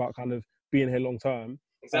thinking about kind of being here long term?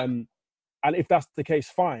 Exactly. And if that's the case,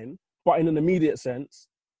 fine. But in an immediate sense,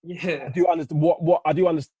 I do understand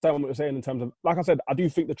what you're saying in terms of, like I said, I do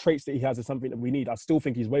think the traits that he has is something that we need. I still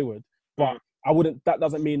think he's wayward, but I wouldn't. That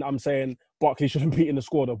doesn't mean I'm saying Barkley shouldn't be in the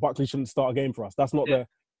squad or Barkley shouldn't start a game for us. That's not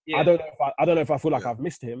I don't know if I feel like I've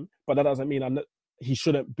missed him, but that doesn't mean he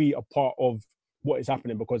shouldn't be a part of what is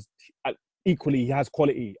happening, because equally he has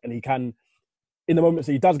quality and he can, in the moments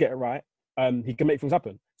that he does get it right, he can make things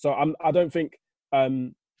happen. So I don't think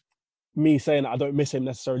me saying that I don't miss him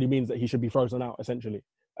necessarily means that he should be frozen out, essentially.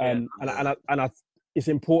 And it's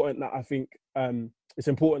important that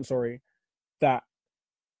that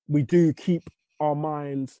we do keep our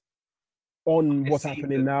minds on what's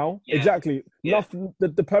happening now. Yeah. Exactly. Yeah. Nothing,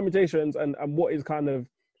 the permutations and what is kind of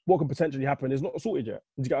what could potentially happen is not sorted yet.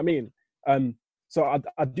 Do you get what I mean? So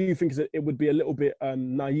I do think it would be a little bit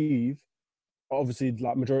naive. Obviously,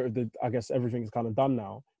 like majority of I guess everything's kind of done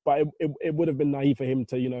now. But it would have been naive for him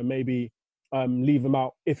to, maybe leave him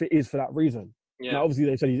out if it is for that reason. Yeah. Now, obviously,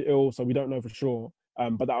 they said he's ill, so we don't know for sure.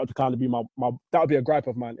 But that would kind of be that would be a gripe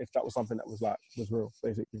of mine if that was something that was real,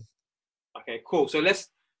 basically. Okay, cool. So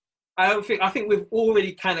I think we've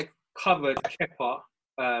already kind of covered Kepa.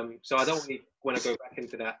 So I don't really want to go back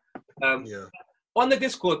into that. On the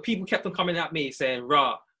Discord, people kept on coming at me saying,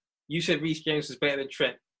 "Rah, you said Reece James was better than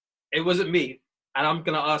Trent." It wasn't me. And I'm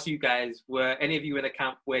going to ask you guys, were any of you in a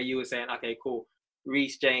camp where you were saying, okay, cool,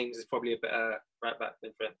 Reece James is probably a better right back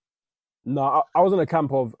than Trent? No, I was in a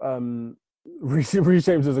camp of Reece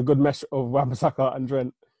James is a good mesh of Wan-Bissaka and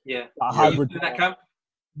Trent. Yeah. Hybrid. In that camp?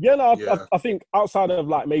 Yeah, no, I think outside of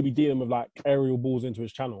maybe dealing with aerial balls into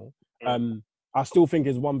his channel, I still think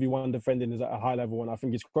his 1v1 defending is at a high level, and I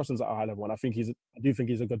think his crossing's at a high level, and I do think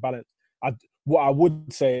he's a good balance. What I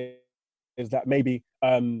would say is that maybe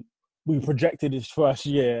we projected his first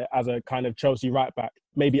year as a kind of Chelsea right back,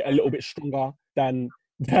 maybe a little bit stronger than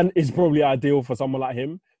is probably ideal for someone like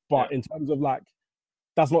him. But in terms of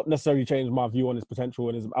that's not necessarily changed my view on his potential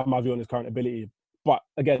and my view on his current ability. But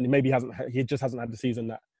again, maybe he just hasn't had the season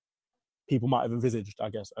that people might have envisaged, I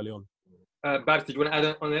guess, early on. Babs, did you want to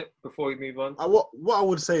add on it before we move on? What I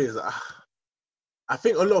would say is, I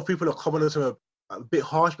think a lot of people are coming to him a bit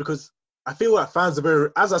harsh because I feel like fans are very,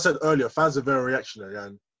 as I said earlier, fans are very reactionary.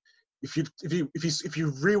 And if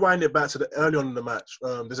you rewind it back to the early on in the match,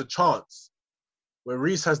 there's a chance where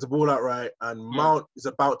Reece has the ball outright and Mount is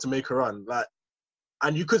about to make a run.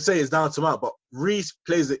 And you could say it's down to Mount, but Reece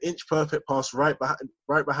plays the inch perfect pass right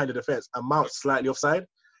behind the defense, and Mount's slightly offside.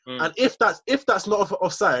 And if that's not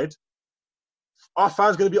offside, our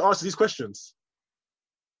fans going to be asked these questions.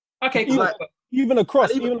 Okay, cool. Even a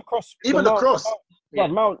cross. Yeah.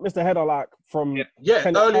 Mount missed a header from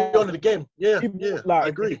early on in the game. I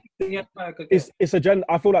agree. It's agenda.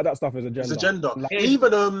 I feel like that stuff is agenda. It's agenda.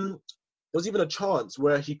 Even there was even a chance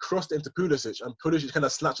where he crossed into Pulisic and Pulisic kind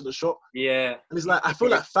of snatched at the shot. Yeah. And it's I feel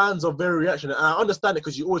like fans are very reactionary. And I understand it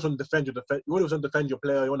because you always want to defend your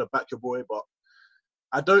player, you want to back your boy, but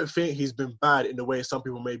I don't think he's been bad in the way some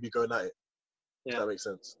people may be going at it. Yeah. If that makes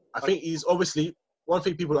sense. I think he's obviously one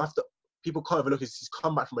thing people can't overlook is he's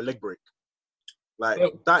come back from a leg break.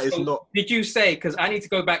 Did you say? Because I need to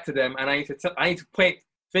go back to them and I need to point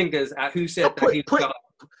fingers at who said that he was.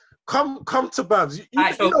 Come to Babs. You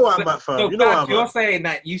know what I'm at, fam. You know what I'm at. You're saying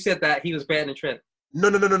that you said that he was better than Trent. No.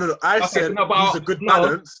 I said he's a good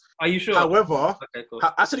balance. Are you sure? However,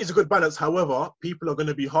 I said he's a good balance. However, people are going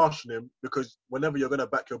to be harsh on him because whenever you're going to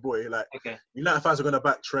back your boy, United fans are going to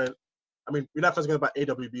back Trent. I mean, United fans are going to back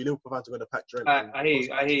AWB. Liverpool fans are going to back Trent. I hear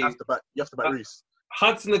you. You have to back Reece.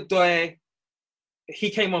 Hudson-Odoi, he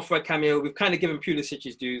came on for a cameo. We've kind of given Pulisic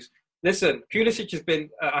his dues. Listen, Pulisic has been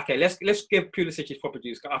okay. Let's give Pulisic his proper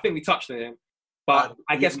dues. I think we touched on him, but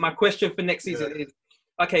I guess my question for next season is: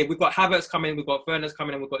 okay, we've got Havertz coming, we've got Werner's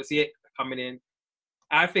coming in, we've got Ziyech coming in.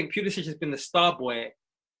 I think Pulisic has been the star boy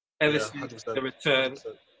ever since the return. 100%.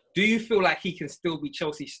 Do you feel like he can still be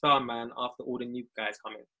Chelsea's star man after all the new guys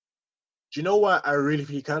come in? Do you know why I really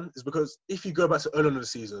think he can? It's because if you go back to early in the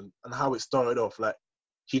season and how it started off,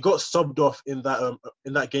 he got subbed off in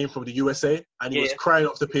that game from the USA, and he was crying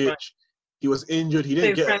off the pitch. He was injured. He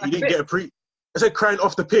didn't get a pre. I said crying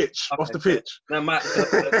off the pitch, off the pitch.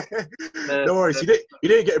 No worries. He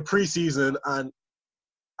didn't get a pre-season, and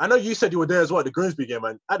I know you said you were there as well at the Grimsby game,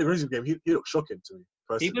 and at the Grimsby game, he looked shocking to me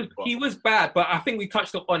personally. He was bad, but I think we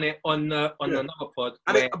touched on it on another pod.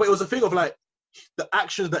 But it was a thing of the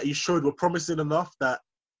actions that he showed were promising enough that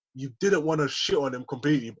you didn't want to shit on him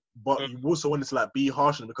completely, but you also wanted to be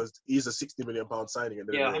harsh on him because he's a £60 million signing.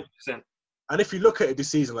 100%. And if you look at it this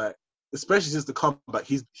season, especially since the comeback,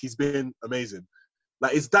 he's been amazing.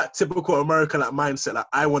 It's that typical American mindset.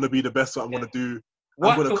 I want to be the best. So I'm going to do.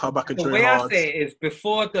 I'm going to come back and train hard. The way I say it is,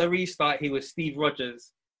 before the restart, he was Steve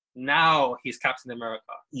Rogers. Now he's Captain America.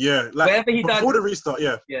 Yeah, whatever he before the restart.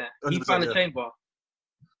 Yeah, he found the chamber.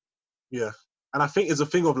 Yeah, and I think it's a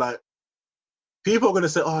thing of people are going to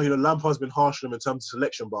say, oh, Lampard's been harsh on him in terms of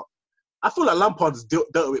selection, but I feel like Lampard's dealt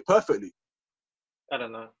with it perfectly. I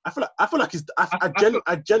don't know. I feel like he's.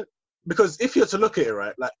 Because if you're to look at it,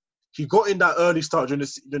 right, he got in that early start during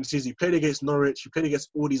the season. He played against Norwich. He played against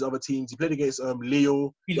all these other teams. He played against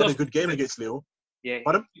Lille. He had a good game against Lille. Yeah.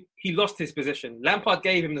 Pardon? He lost his position. Lampard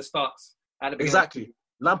gave him the starts, Exactly.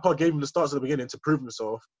 Lampard gave him the starts at the beginning to prove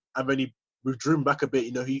himself, and then he withdrew him back a bit.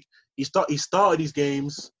 You know, he started these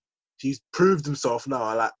games. He's proved himself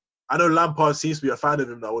now. I know Lampard seems to be a fan of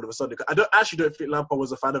him now all of a sudden. I don't think Lampard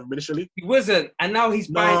was a fan of him initially. He wasn't, and now he's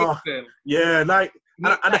buying into him. Yeah, and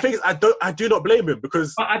the thing is, I do not blame him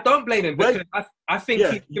because. But I don't blame him because I think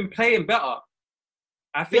he's been playing better.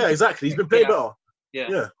 Exactly. He's been playing better.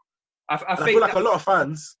 Yeah. I feel like a lot of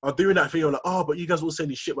fans are doing that thing. Like, oh, but you guys all saying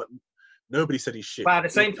he's shit, but nobody said he's shit. But at the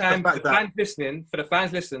same time, for the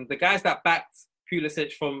fans listening, the guys that backed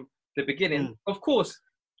Pulisic from the beginning, of course,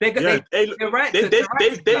 they're right.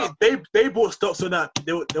 They bought stocks on that.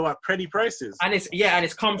 They were at penny prices, and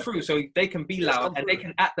it's come through, so they can be loud and they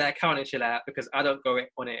can act their account and shit like that because I don't go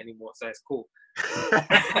on it anymore, so it's cool.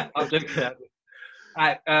 I'm joking. All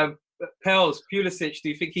right, Pels, Pulisic, do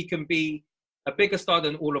you think he can be a bigger star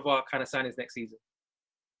than all of our kind of signings next season?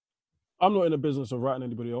 I'm not in the business of writing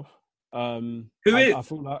anybody off. Who is? I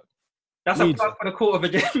feel like that's a plug for the Court of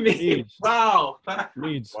Agenda. Wow.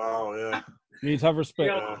 Leeds. Wow, yeah. Leeds, have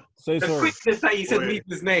respect. Yeah. Say the sorry. quickness that he said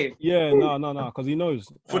Leeds' name. Yeah, no, because he knows.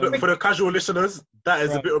 For the casual listeners, that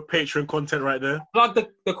is a bit of Patreon content right there. Plug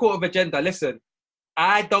the Court of Agenda. Listen,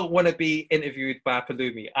 I don't want to be interviewed by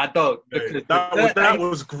Palumi. I don't. That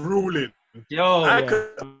was grueling. Yo,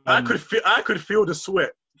 I could feel the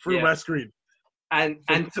sweat through my screen. And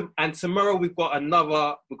tomorrow we've got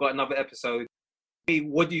another episode.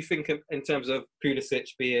 What do you think in terms of Pulisic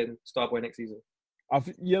being Starboy next season?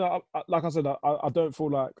 Like I said, I don't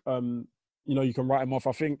feel like you can write him off.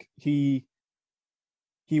 I think he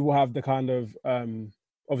will have the kind of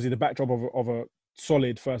obviously the backdrop of a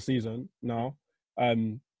solid first season now.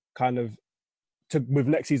 Kind of with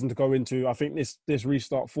next season to go into, I think this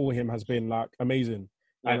restart for him has been like amazing,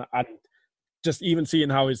 and just even seeing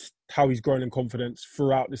how he's grown in confidence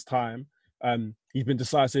throughout this time. He's been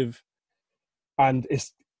decisive, and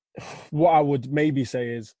it's what I would maybe say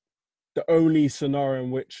is the only scenario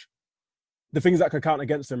in which the things that could count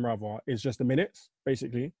against him rather is just the minutes.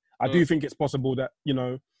 Basically, I do think it's possible that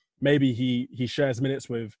maybe he shares minutes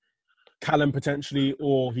with Callum potentially,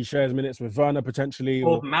 or he shares minutes with Werner potentially,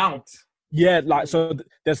 or Mount. Yeah, so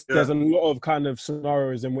there's a lot of kind of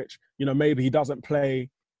scenarios in which maybe he doesn't play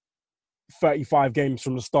 35 games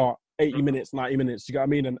from the start, 80 minutes, 90 minutes. You get what I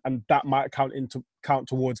mean? And that might count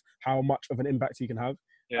towards how much of an impact he can have.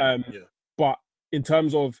 But in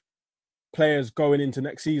terms of players going into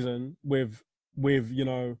next season with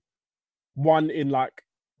one in like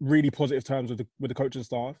really positive terms with the coaching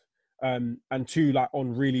staff, and two like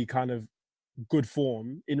on really kind of good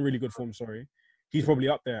form, he's probably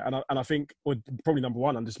up there, and I think probably number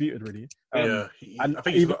one, undisputed, really. I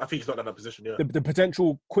think he's not in that position. Yeah, the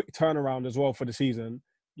potential quick turnaround as well for the season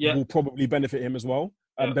will probably benefit him as well.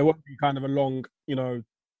 There won't be kind of a long,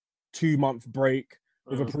 2-month break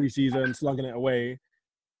with a pre-season slugging it away.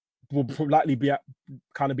 Will likely be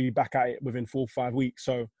back at it within 4 or 5 weeks.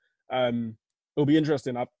 So it'll be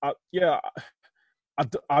interesting. I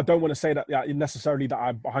don't want to say that necessarily that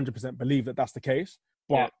I 100% believe that that's the case,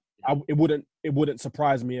 but. It wouldn't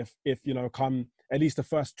surprise me if come at least the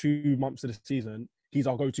first 2 months of the season, he's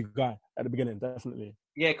our go-to guy at the beginning, definitely.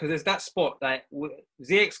 Yeah, because there's that spot like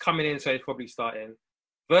Ziyech's coming in, so he's probably starting.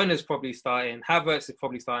 Werner's probably starting. Havertz is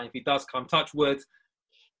probably starting if he does come. Touch wood.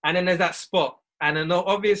 And then there's that spot, and then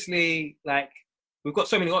obviously like we've got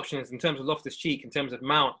so many options in terms of Loftus-Cheek, in terms of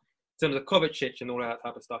Mount, in terms of Kovacic, and all that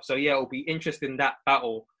type of stuff. So yeah, it'll be interesting, that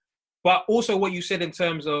battle. But also what you said in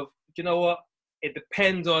terms of, you know what? It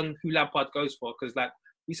depends on who Lampard goes for, because like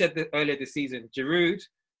we said earlier this season, Giroud,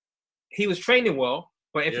 he was training well,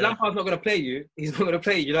 but if Lampard's not going to play you, he's not going to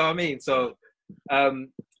play you. You know what I mean? So,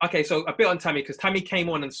 okay, so a bit on Tammy, because Tammy came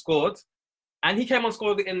on and scored, and he came on and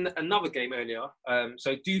scored in another game earlier.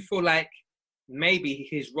 So do you feel like maybe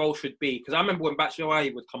his role should be, because I remember when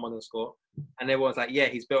Batshuayi would come on and score, and everyone's like, yeah,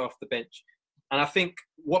 he's better off the bench. And I think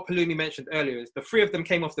what Palumi mentioned earlier is the three of them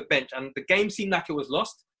came off the bench, and the game seemed like it was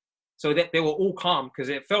lost. So that they were all calm because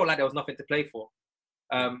it felt like there was nothing to play for.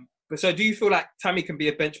 But so do you feel like Tammy can be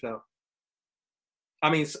a bench player? I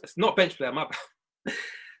mean, it's not bench player.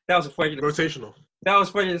 That was a rotational. That was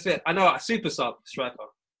prejudice. I know, a super sub striker.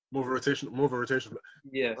 More of a rotation.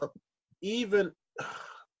 Yeah. Even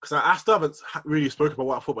because I still haven't really spoken about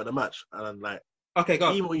what I thought about the match, and I'm like, okay,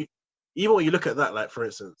 go. Even when you look at that, like for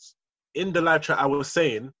instance, in the live chat, I was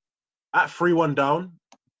saying at 3-1 down.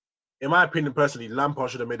 In my opinion, personally, Lampard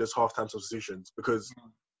should have made those half-time substitutions because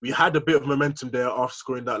we had a bit of momentum there after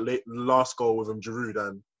scoring that last goal with Giroud,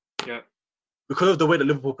 and because of the way that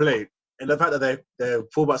Liverpool played and the fact that their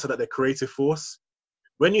fullbacks said that they're creative force.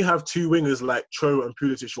 When you have two wingers like Cho and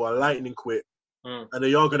Pulisic who are lightning quick, and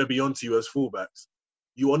they are going to be onto you as fullbacks,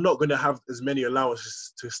 you are not going to have as many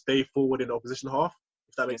allowances to stay forward in the opposition half,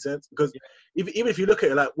 if that makes sense. Because even if you look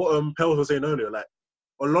at it, like what Pels was saying earlier, like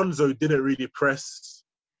Alonso didn't really press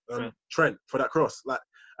Trent for that cross. Like,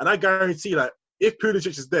 and I guarantee, like, if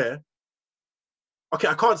Pulisic is there, okay,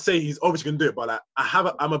 I can't say he's obviously going to do it, but like,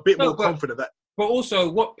 I'm a bit more confident that. But also,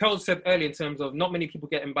 what Pels said earlier in terms of not many people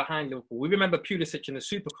getting behind Liverpool. We remember Pulisic in the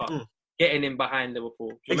Super Cup getting in behind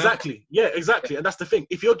Liverpool. Exactly. Yeah, exactly. And that's the thing.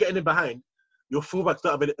 If you're getting in behind, your fullbacks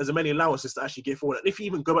don't have as many allowances to actually get forward. And if you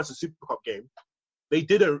even go back to the Super Cup game,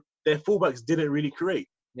 their fullbacks didn't really create.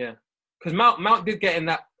 Yeah. Because Mount did get in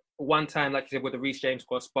that one time, like you said, with the Reece James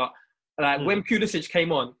cross. But like when Pulisic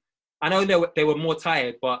came on, I know they were more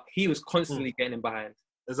tired, but he was constantly getting in behind.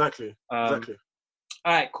 Exactly. Exactly.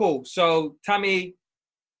 All right, cool. So, Tammy,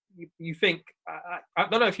 you think, I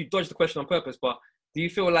don't know if you dodged the question on purpose, but do you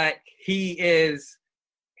feel like his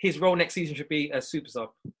role next season should be a super sub?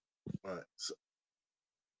 Right. So,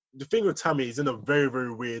 the thing with Tammy, he's in a very,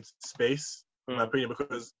 very weird space, in my opinion,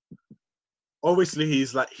 because obviously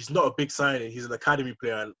he's not a big signing. He's an academy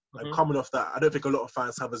player, and coming off that, I don't think a lot of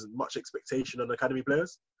fans have as much expectation on academy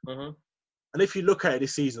players. And if you look at it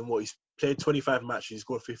this season, he's played 25 matches, he's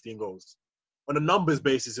scored 15 goals. On a numbers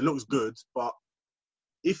basis, it looks good, but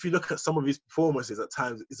if you look at some of his performances at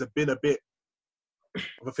times, it's been a bit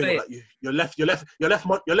of a thing. Like you're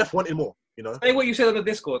left wanting more. You know. Say what you said on the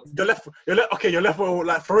Discord. You're left. You're left with,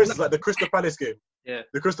 like, for instance, like the Crystal Palace game. Yeah.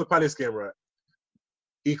 The Crystal Palace game, right?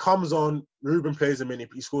 He comes on, Ruben plays a minute,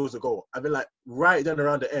 he scores a goal. I mean, like, right then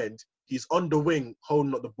around the end, he's on the wing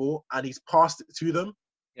holding up the ball, and he's passed it to them.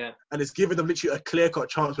 Yeah. And it's given them literally a clear-cut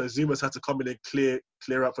chance where Zuma's had to come in and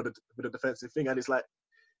clear up for the defensive thing. And it's like,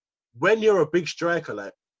 when you're a big striker,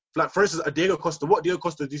 like for instance, Diego Costa, what Diego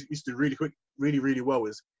Costa used to really, really well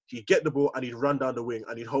is he'd get the ball and he'd run down the wing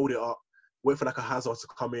and he'd hold it up, wait for like a Hazard to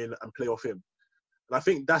come in and play off him. And I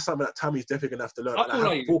think that's something that Tammy's definitely going to have to learn. How tall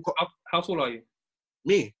are you? How tall are you?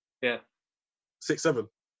 Me? Yeah. 6'7".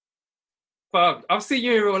 But I've seen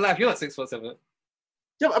you in real life. You're not 6'7".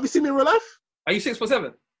 Yeah, have you seen me in real life? Are you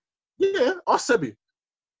 6'7"? Yeah, ask Sebi.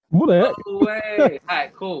 What the heck? No way.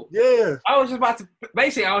 Alright, cool. Yeah. I was just about to...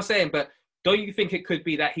 Basically, I was saying, but don't you think it could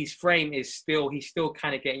be that his frame is still... He's still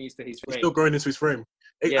kind of getting used to his frame? He's still growing into his frame.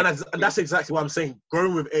 Yeah. And that's exactly what I'm saying.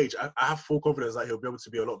 Growing with age, I have full confidence that he'll be able to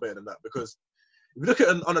be a lot better than that. Because if you look at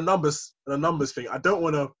on a numbers thing, I don't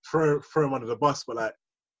want to throw him under the bus, but like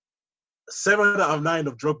 7 out of 9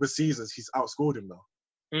 of Drogba's seasons, he's outscored him now.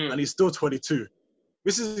 And he's still 22.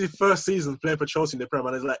 This is his first season playing for Chelsea in the Premier,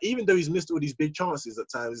 and it's like, even though he's missed all these big chances at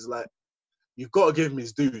times, it's like, you've got to give him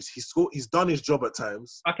his dues. He's done his job at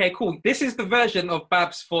times. Okay, cool. This is the version of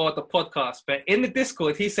Babs for the podcast, but in the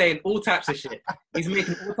Discord, he's saying all types of shit. He's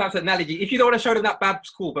making all types of analogy. If you don't want to show them that, Babs,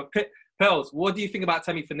 cool. But Pearls, what do you think about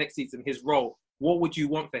Tammy for next season? His role. What would you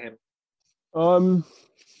want for him?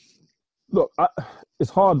 Look, it's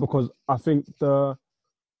hard because I think I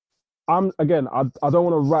don't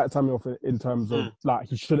want to write Tammy off in terms of like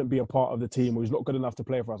he shouldn't be a part of the team or he's not good enough to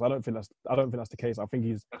play for us. I don't think that's the case. I think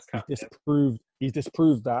he's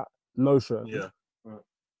disproved that notion. Yeah.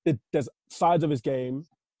 There's sides of his game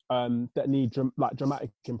that need dramatic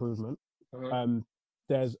improvement.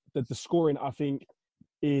 There's the scoring, I think,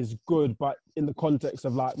 is good, but in the context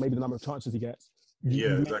of like maybe the number of chances he gets,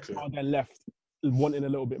 exactly. Are then left wanting a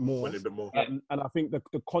little bit more. And I think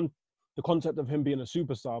the concept of him being a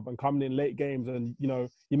super sub and coming in late games and, you know,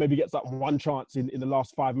 he maybe gets that one chance in the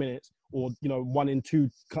last 5 minutes or, you know, 1 in 2.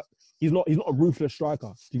 He's not a ruthless striker.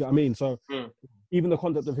 Do you get what I mean? So even the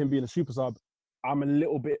concept of him being a super sub, I'm a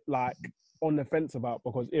little bit like on the fence about,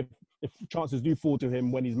 because if chances do fall to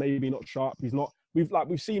him when he's maybe not sharp,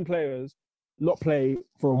 we've seen players not play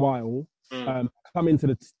for a while, come into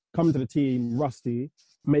the team rusty,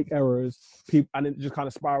 make errors, and it just kind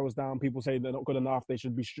of spirals down. People say they're not good enough. They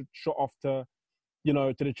should be shot off to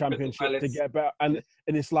the championship to get better. And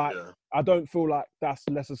it's like, I don't feel like that's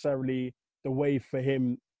necessarily the way for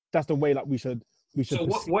him. That's the way that we should. So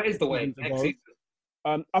what is the way next season?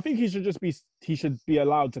 I think he should be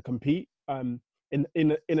allowed to compete. In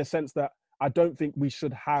a sense that I don't think we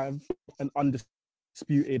should have an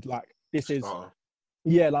undisputed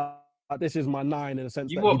this is my 9 in a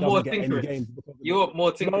sense that he doesn't get any games. You want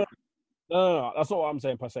more tinkering? No, that's not what I'm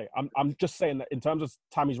saying per se. I'm just saying that in terms of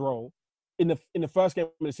Tammy's role, in the first game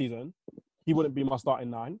of the season, he wouldn't be my starting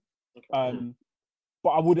 9. But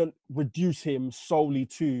I wouldn't reduce him solely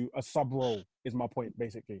to a sub role, is my point,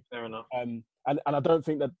 basically. Fair enough. And I don't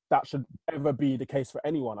think that should ever be the case for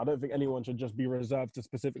anyone. I don't think anyone should just be reserved to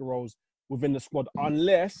specific roles within the squad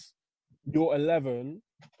unless your 11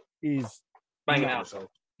 is banging out.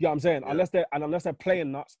 Do You know what I'm saying? Yeah. Unless they're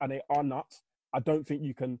playing nuts, and they are nuts, I don't think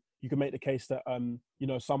you can make the case that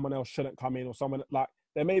someone else shouldn't come in, or someone like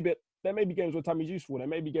there may be games where Tammy's useful. There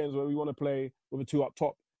may be games where we want to play with a 2 up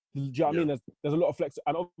top. Do you know what I mean? There's a lot of flex,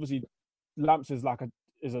 and obviously Lamps is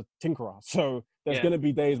is a tinkerer. So there's going to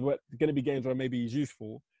be games where maybe he's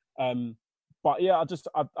useful. But yeah, I just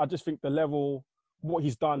think the level, what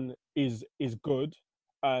he's done is good.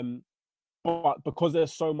 But because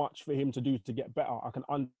there's so much for him to do to get better, I can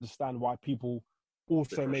understand why people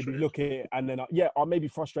also maybe look at it and then are maybe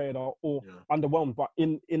frustrated or underwhelmed. But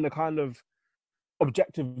in the kind of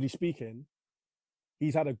objectively speaking,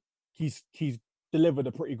 he's delivered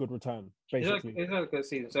a pretty good return. Basically, he's had a good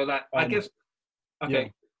season. So I guess I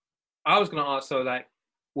was going to ask. So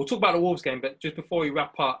we'll talk about the Wolves game, but just before we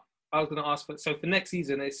wrap up, I was going to ask for next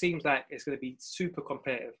season. It seems like it's going to be super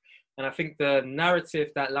competitive. And I think the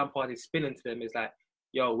narrative that Lampard is spinning to them is like,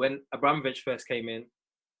 yo, when Abramovich first came in,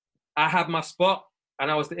 I had my spot and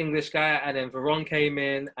I was the English guy, and then Veron came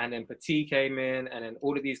in, and then Petit came in, and then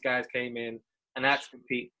all of these guys came in, and I had to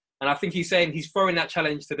compete. And I think he's saying he's throwing that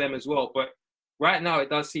challenge to them as well. But right now it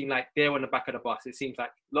does seem like they're on the back of the bus. It seems like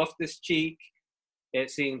Loftus-Cheek, it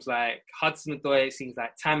seems like Hudson-Odoi, it seems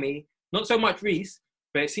like Tammy, not so much Reece,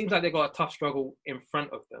 but it seems like they've got a tough struggle in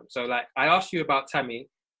front of them. So I asked you about Tammy,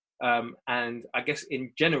 and I guess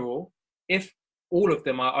in general, if all of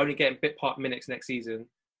them are only getting bit part minutes next season,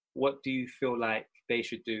 what do you feel like they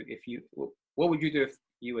should do? What would you do if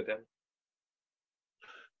you were them?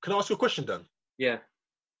 Can I ask you a question, Dan? Yeah.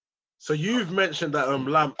 So you've mentioned that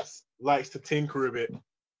Lamps likes to tinker a bit.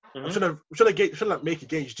 Mm-hmm. I'm trying to make a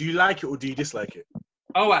gauge. Do you like it or do you dislike it?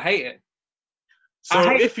 Oh, I hate it.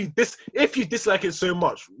 So if you dislike it so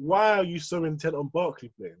much, why are you so intent on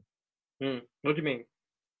Barkley playing? What do you mean?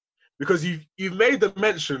 Because you've made the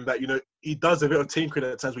mention that he does a bit of tinkering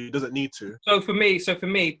at times where he doesn't need to. So for me,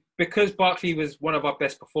 because Barkley was one of our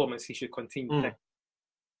best performers, he should continue playing.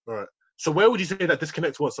 All right. So where would you say that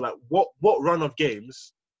disconnect was? So what run of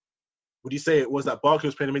games would you say it was that Barkley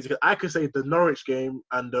was playing amazing? I could say the Norwich game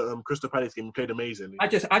and the Crystal Palace game played amazingly. I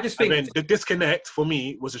just think. And then the disconnect for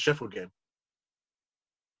me was the Sheffield game.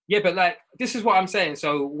 Yeah, but this is what I'm saying.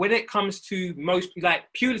 So when it comes to most,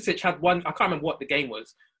 Pulisic had one. I can't remember what the game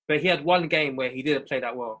was, but he had one game where he didn't play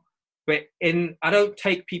that well. But I don't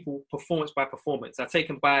take people performance by performance. I take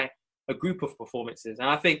them by a group of performances, and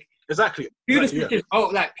I think exactly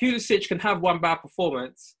Pulisic can have one bad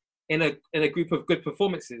performance in a group of good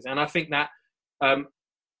performances, and I think that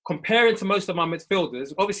comparing to most of our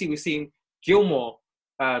midfielders, obviously we've seen Gilmour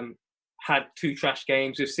had 2 trash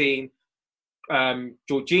games. We've seen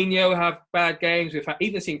Jorginho have bad games. We've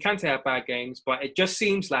even seen Kante have bad games, but it just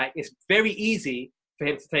seems like it's very easy for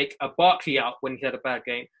him to take a Barkley out when he had a bad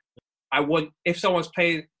game. If someone's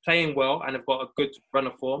playing well and have got a good run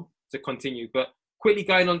of form, to continue. But quickly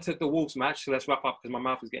going on to the Wolves match, so let's wrap up because my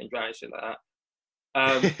mouth is getting dry and shit like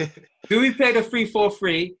that. Do we play the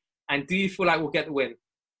 3-4-3, and do you feel like we'll get the win?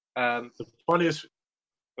 The funniest,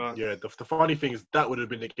 the funny thing is that would have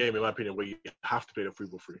been the game, in my opinion, where you have to play the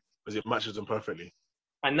 3-4-3 because it matches them perfectly.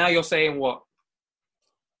 And now you're saying what?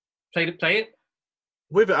 Play it?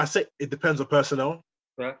 With it, I say it depends on personnel.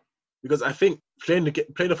 Yeah. Because I think playing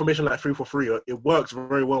the formation like 3-4-3, it works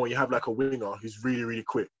very well when you have a winger who's really, really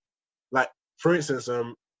quick. For instance,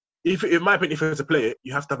 in my opinion, if it's to play it,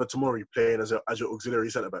 you have to have a Tomori playing as your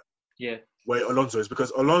auxiliary centre back. Yeah. Where Alonso is,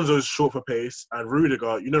 because Alonso is short for pace, and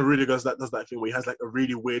Rudiger, Rudiger's does that thing where he has a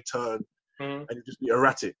really weird turn, and it just be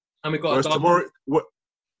erratic. And we got Tomori.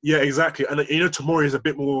 Yeah, exactly. And Tomori is a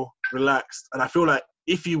bit more relaxed, and I feel like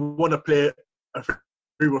if you want to play a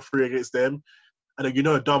 3-4-3 against them, and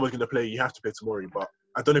Adama's going to play, you have to play Tomori. But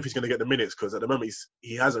I don't know if he's going to get the minutes because at the moment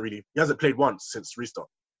he hasn't played once since restart.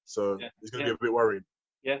 So it's going to be a bit worrying.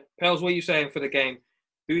 Yeah. Pels, what are you saying for the game?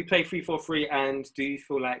 Do we play 3-4-3 and do you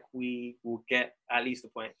feel like we will get at least a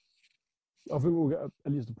point? I think we'll get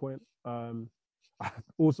at least a point.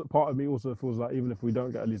 Also, part of me also feels like even if we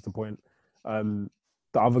don't get at least a point, the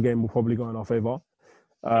other game will probably go in our favour.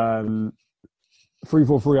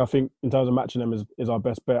 3-4-3, I think, in terms of matching them is our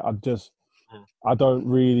best bet. I don't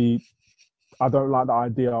like the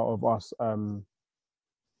idea of us,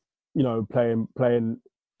 playing,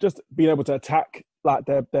 just being able to attack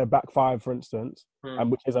their back five, for instance,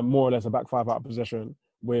 which is a more or less a back five out of possession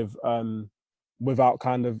without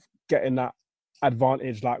kind of getting that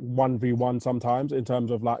advantage 1v1 sometimes in terms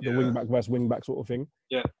of the wing back versus wing back sort of thing.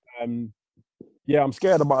 Yeah. I'm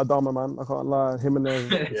scared about Adama, man. I can't lie. Him and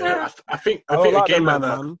the I think a game like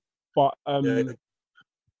man. But the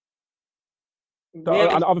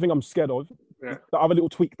other thing I'm scared of, the other little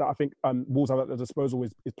tweak that I think Wolves have at their disposal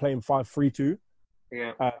is playing 5-3-2.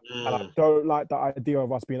 Yeah. And I don't like the idea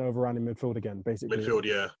of us being overrun in midfield again, basically. Midfield,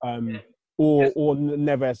 yeah. Or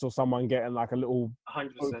Neves or someone getting like a little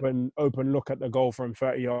 100%. open look at the goal from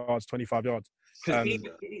 30 yards, 25 yards. Because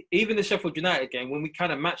even the Sheffield United game, when we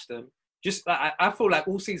kind of matched them, just I feel like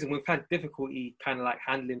all season we've had difficulty kind of like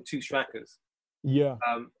handling two strikers. Yeah.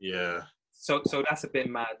 So that's a bit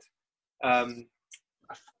mad. I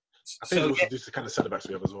think also just the kind of centre-backs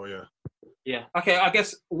we have as well, yeah. Yeah. Okay, I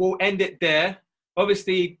guess we'll end it there.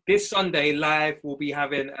 Obviously, this Sunday live, we'll be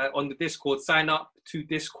having on the Discord. Sign up to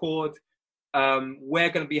Discord. We're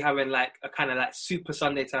going to be having like a kind of like Super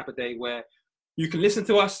Sunday type of day where you can listen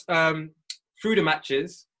to us through the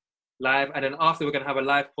matches live, and then after we're going to have a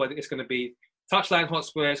live pod. It's going to be Touchline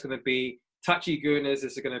Hotspur, it's going to be Touchy Gooners,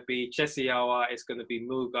 it's going to be Chelsea Awa, it's going to be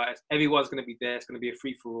Muga. Everyone's going to be there. It's going to be a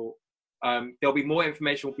free-for-all. There'll be more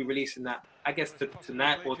information. We'll be releasing that, I guess,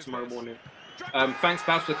 tonight or tomorrow morning. Thanks,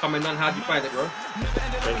 Babs, for coming on. How'd you find it, bro?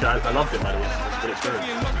 Thank you. I loved it, man. It was a good experience.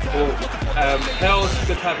 Cool. Hells,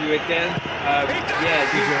 good to have you again. You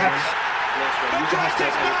have to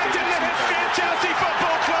Chelsea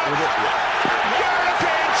Football Club,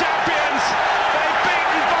 European champions. They've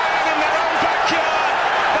beaten Bayern in their own backyard.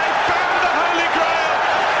 They found the Holy Grail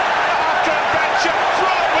after a venture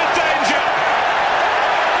fraught with danger.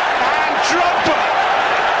 And Drogba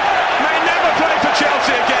may never play for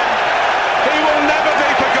Chelsea again. He will never be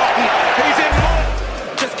forgotten. He's in.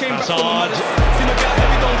 Just came back from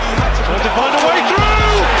trying to find a way through.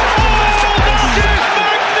 Oh, that is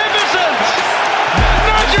magnificent!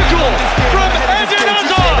 Magical from Eden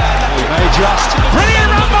Hazard. They just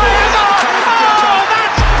brilliant run by Hazard. Oh,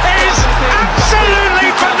 that is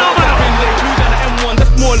absolutely phenomenal.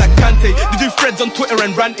 That's more like Kante. They do threads on Twitter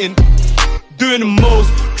and ranting, doing the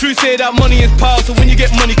most. True say that money is power, so when you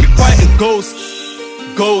get money, keep quiet and ghost.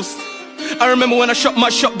 I remember when I shot my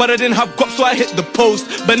shot, but I didn't have guap, so I hit the post.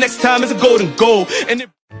 But next time it's a golden goal.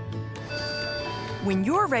 When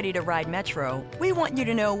you're ready to ride Metro, we want you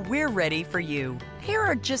to know we're ready for you. Here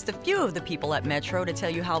are just a few of the people at Metro to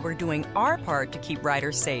tell you how we're doing our part to keep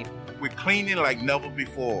riders safe. We're cleaning like never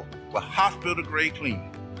before. We're hospital-grade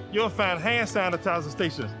cleaning. You'll find hand sanitizer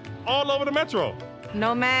stations all over the Metro.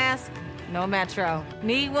 No mask, no Metro.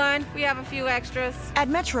 Need one? We have a few extras. At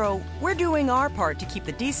Metro, we're doing our part to keep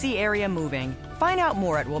the DC area moving. Find out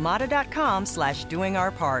more at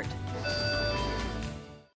WMATA.com/doingourpart.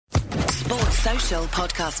 Sports Social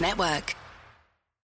Podcast Network.